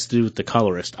that has to do with the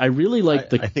colorist. I really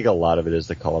like I think a lot of it is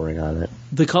the coloring on it.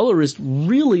 The colorist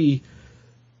really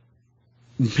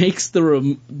makes the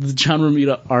John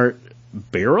Romita art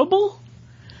bearable.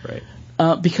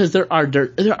 Right. Because there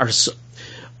are so...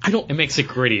 It makes it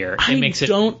grittier. I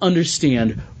don't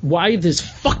understand why this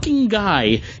fucking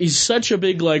guy is such a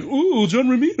big, ooh, John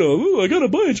Romita, ooh, I gotta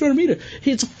buy a John Romita.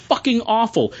 It's fucking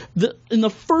awful. In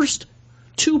the first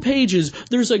 2 pages,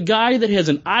 there's a guy that has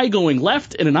an eye going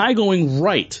left and an eye going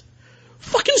right.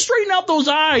 Fucking straighten out those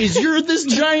eyes. You're this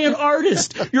giant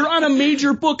artist. You're on a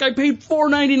major book. I paid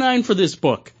 $4.99 for this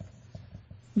book.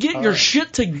 Get your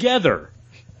shit together.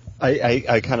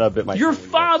 I kind of bit my... Your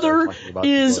father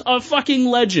is a fucking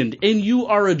legend, and you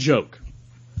are a joke.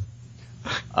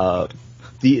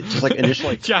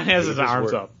 Initially... John has his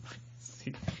arms up.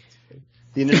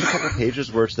 The initial couple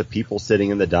pages where it's the people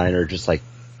sitting in the diner just,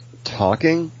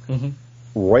 talking,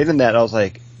 right in that I was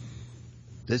like,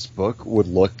 this book would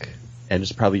look and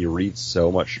just probably read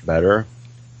so much better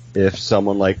if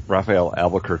someone like Raphael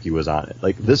Albuquerque was on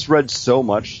it. This read so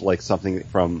much like something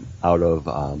from out of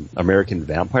American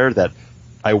Vampire that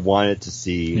I wanted to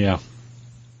see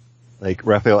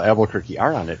Raphael Albuquerque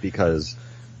art on it, because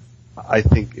I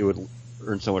think it would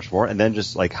earn so much more. And then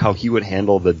just how he would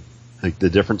handle the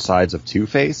different sides of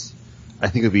Two-Face, I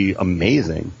think it would be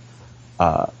amazing.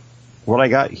 What I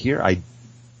got here,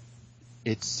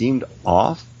 it seemed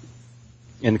off,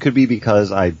 and it could be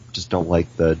because I just don't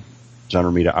like the John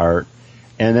Romita art.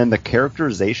 And then the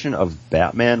characterization of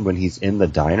Batman when he's in the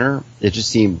diner, it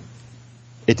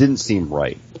didn't seem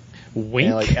right.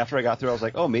 Wink. And after I got through, I was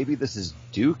like, oh, maybe this is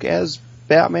Duke as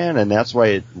Batman, and that's why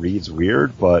it reads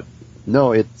weird. But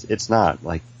no, it's not.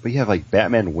 But you have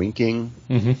Batman winking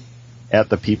at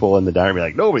the people in the diner, and be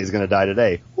like, nobody's gonna die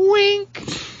today. Wink.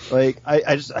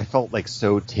 I felt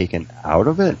so taken out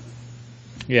of it.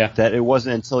 Yeah. That it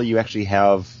wasn't until you actually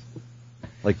have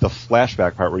the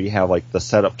flashback part where you have the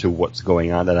setup to what's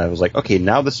going on that I was like, okay,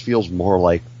 now this feels more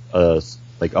like a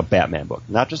Batman book,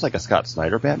 not just a Scott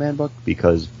Snyder Batman book,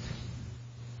 because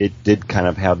it did kind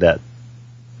of have that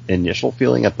initial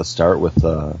feeling at the start with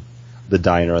the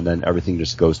diner, and then everything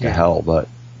just goes to hell. But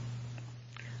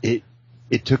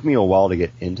it took me a while to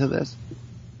get into this,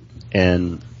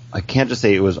 and I can't just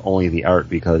say it was only the art,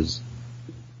 because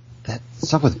that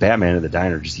stuff with Batman in the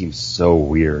diner just seems so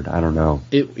weird. I don't know.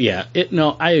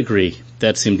 No, I agree.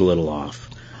 That seemed a little off.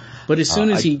 But as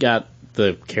soon as he got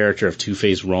the character of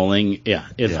Two-Face rolling,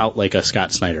 it felt like a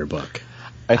Scott Snyder book.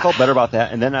 I felt better about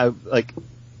that, and then I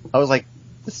was like,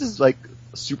 this is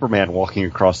Superman walking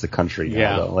across the country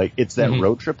now, though. It's that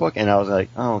road trip book, and I was like,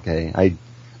 oh, okay.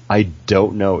 I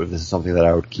don't know if this is something that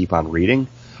I would keep on reading.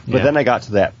 But then I got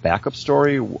to that backup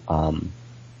story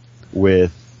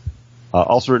with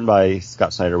also written by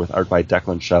Scott Snyder with art by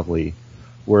Declan Shovley,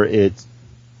 where it's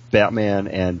Batman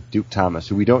and Duke Thomas,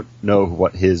 who we don't know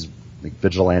what his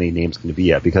vigilante name's going to be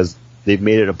yet, because they've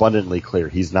made it abundantly clear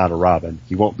he's not a Robin.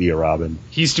 He won't be a Robin.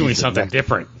 He's doing something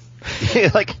different.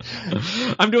 Like,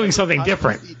 I'm doing something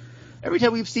different. Every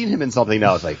time we've seen him in something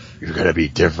now, it's like, you're going to be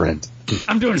different.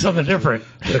 I'm doing something different.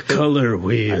 The color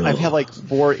wheel. I've had like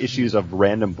 4 issues of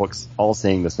random books all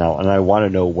saying this now, and I want to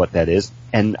know what that is.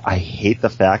 And I hate the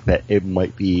fact that it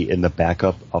might be in the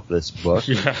backup of this book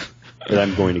that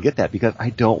I'm going to get that, because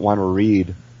I don't want to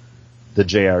read the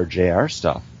JR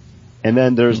stuff. And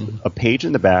then there's a page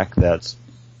in the back that's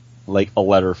like a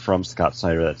letter from Scott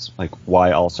Snyder that's like,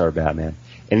 why All-Star Batman?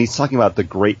 And he's talking about the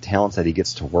great talents that he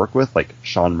gets to work with, like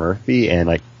Sean Murphy and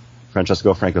like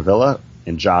Francesco Francavilla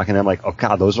and Jock. And I'm like, oh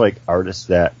god, those are like artists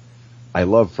that I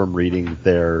love from reading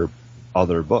their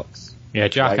other books. Yeah,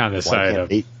 Jock on this side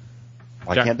of...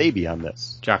 Why can't they be on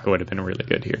this? Jock would have been really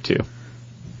good here too.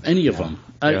 Any of them.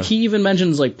 He even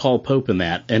mentions like Paul Pope in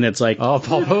that, and it's like, oh,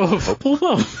 Paul Pope. Paul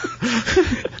Pope.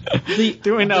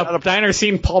 Doing a diner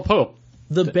scene, Paul Pope.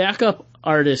 The backup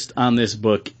artist on this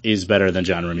book is better than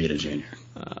John Romita Jr.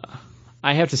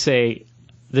 I have to say,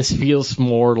 this feels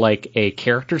more like a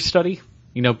character study,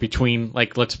 between,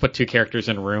 like, let's put 2 characters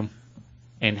in a room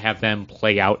and have them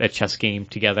play out a chess game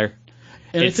together.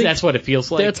 And that's what it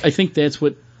feels like. I think that's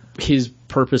what his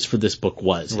purpose for this book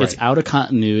was. Right. It's out of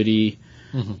continuity.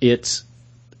 Mm-hmm. It's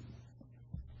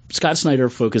Scott Snyder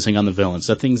focusing on the villains,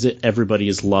 the things that everybody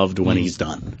has loved when he's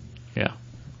done. Yeah.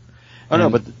 Oh, no,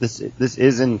 but this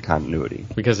is in continuity.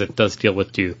 Because it does deal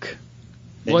with Duke.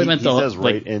 Well, he says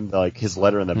right in like his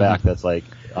letter in the back that's like,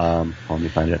 let me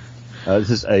find it. This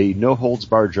is a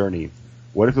no-holds-barred journey.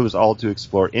 What if it was all to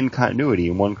explore in continuity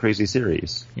in one crazy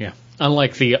series? Yeah.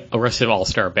 Unlike the Arrested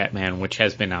All-Star Batman, which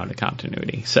has been out of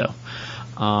continuity. So,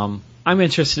 I'm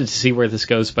interested to see where this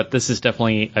goes, but this is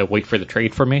definitely a wait for the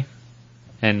trade for me,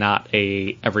 and not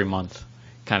a every month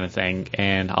kind of thing.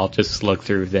 And I'll just look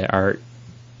through the art.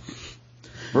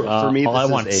 For me,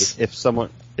 this is if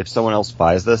someone else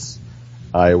buys this,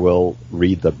 I will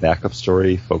read the backup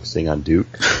story focusing on Duke.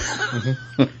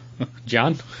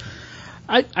 John?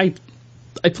 I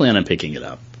plan on picking it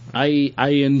up. I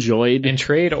enjoyed... In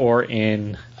trade or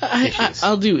in issues?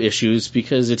 I'll do issues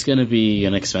because it's going to be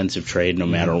an expensive trade no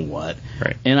matter what.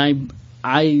 Right. And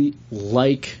I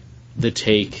like the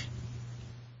take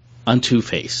on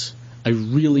Two-Face. I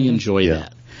really enjoy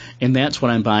that. And that's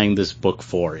what I'm buying this book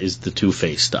for, is the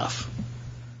Two-Face stuff.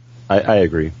 I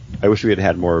agree. I wish we had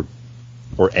had more,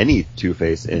 or any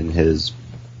Two-Face in his,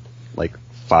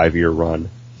 5-year run.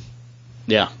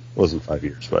 Yeah. It wasn't 5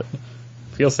 years, but...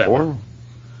 Feels that way.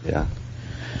 Yeah.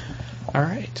 All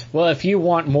right. Well, if you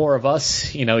want more of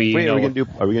us, are we gonna do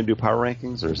power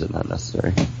rankings, or is it not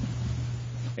necessary?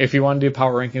 If you want to do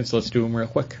power rankings, let's do them real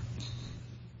quick.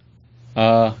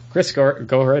 Chris,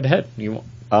 go right ahead.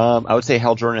 I would say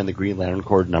Hal Jordan and the Green Lantern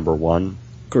Corps #1.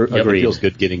 Agreed. It feels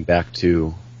good getting back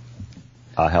to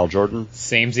Hal Jordan.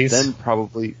 Samesies. Then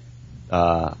probably,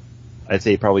 I'd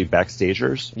say probably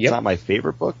Backstagers. It's not my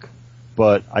favorite book,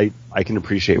 but I can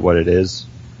appreciate what it is.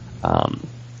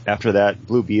 After that,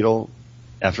 Blue Beetle.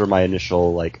 After my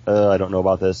initial I don't know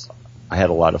about this, I had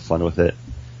a lot of fun with it.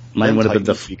 Mine would have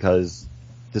been because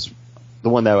the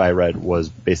one that I read was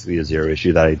basically a 0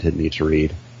 issue that I didn't need to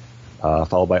read.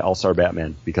 Followed by All-Star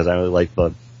Batman, because I really like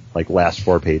the last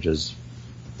 4 pages,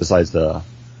 besides the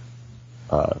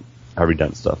Harvey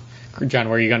Dent stuff. John,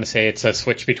 were you going to say it's a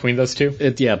switch between those two?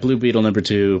 Blue Beetle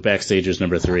 #2, Backstagers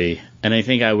 #3, and I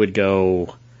think I would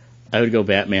go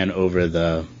Batman over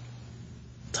the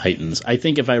Titans. I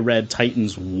think if I read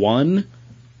Titans 1,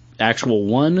 actual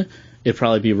 1, it'd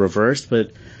probably be reversed,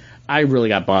 but I really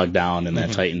got bogged down in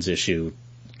that Titans issue.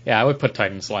 Yeah, I would put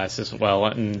Titans last as well,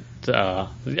 and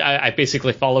I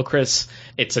basically follow Chris.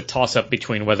 It's a toss-up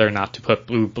between whether or not to put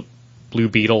Blue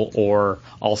Beetle or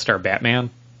All-Star Batman,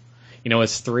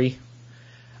 as 3.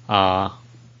 And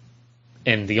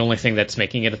the only thing that's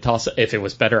making it a toss-up, if it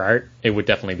was better art, it would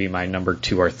definitely be my number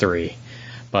 2 or 3.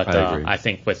 But I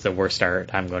think with the worst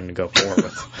art, I'm going to go 4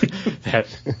 with that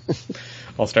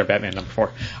All-Star Batman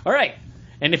 #4. All right.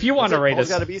 And if you want to rate us...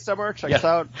 Got to be somewhere. Check us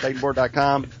out.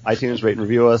 Titanboard.com. iTunes, rate and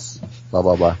review us. Blah,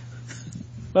 blah, blah.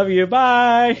 Love you.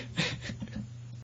 Bye.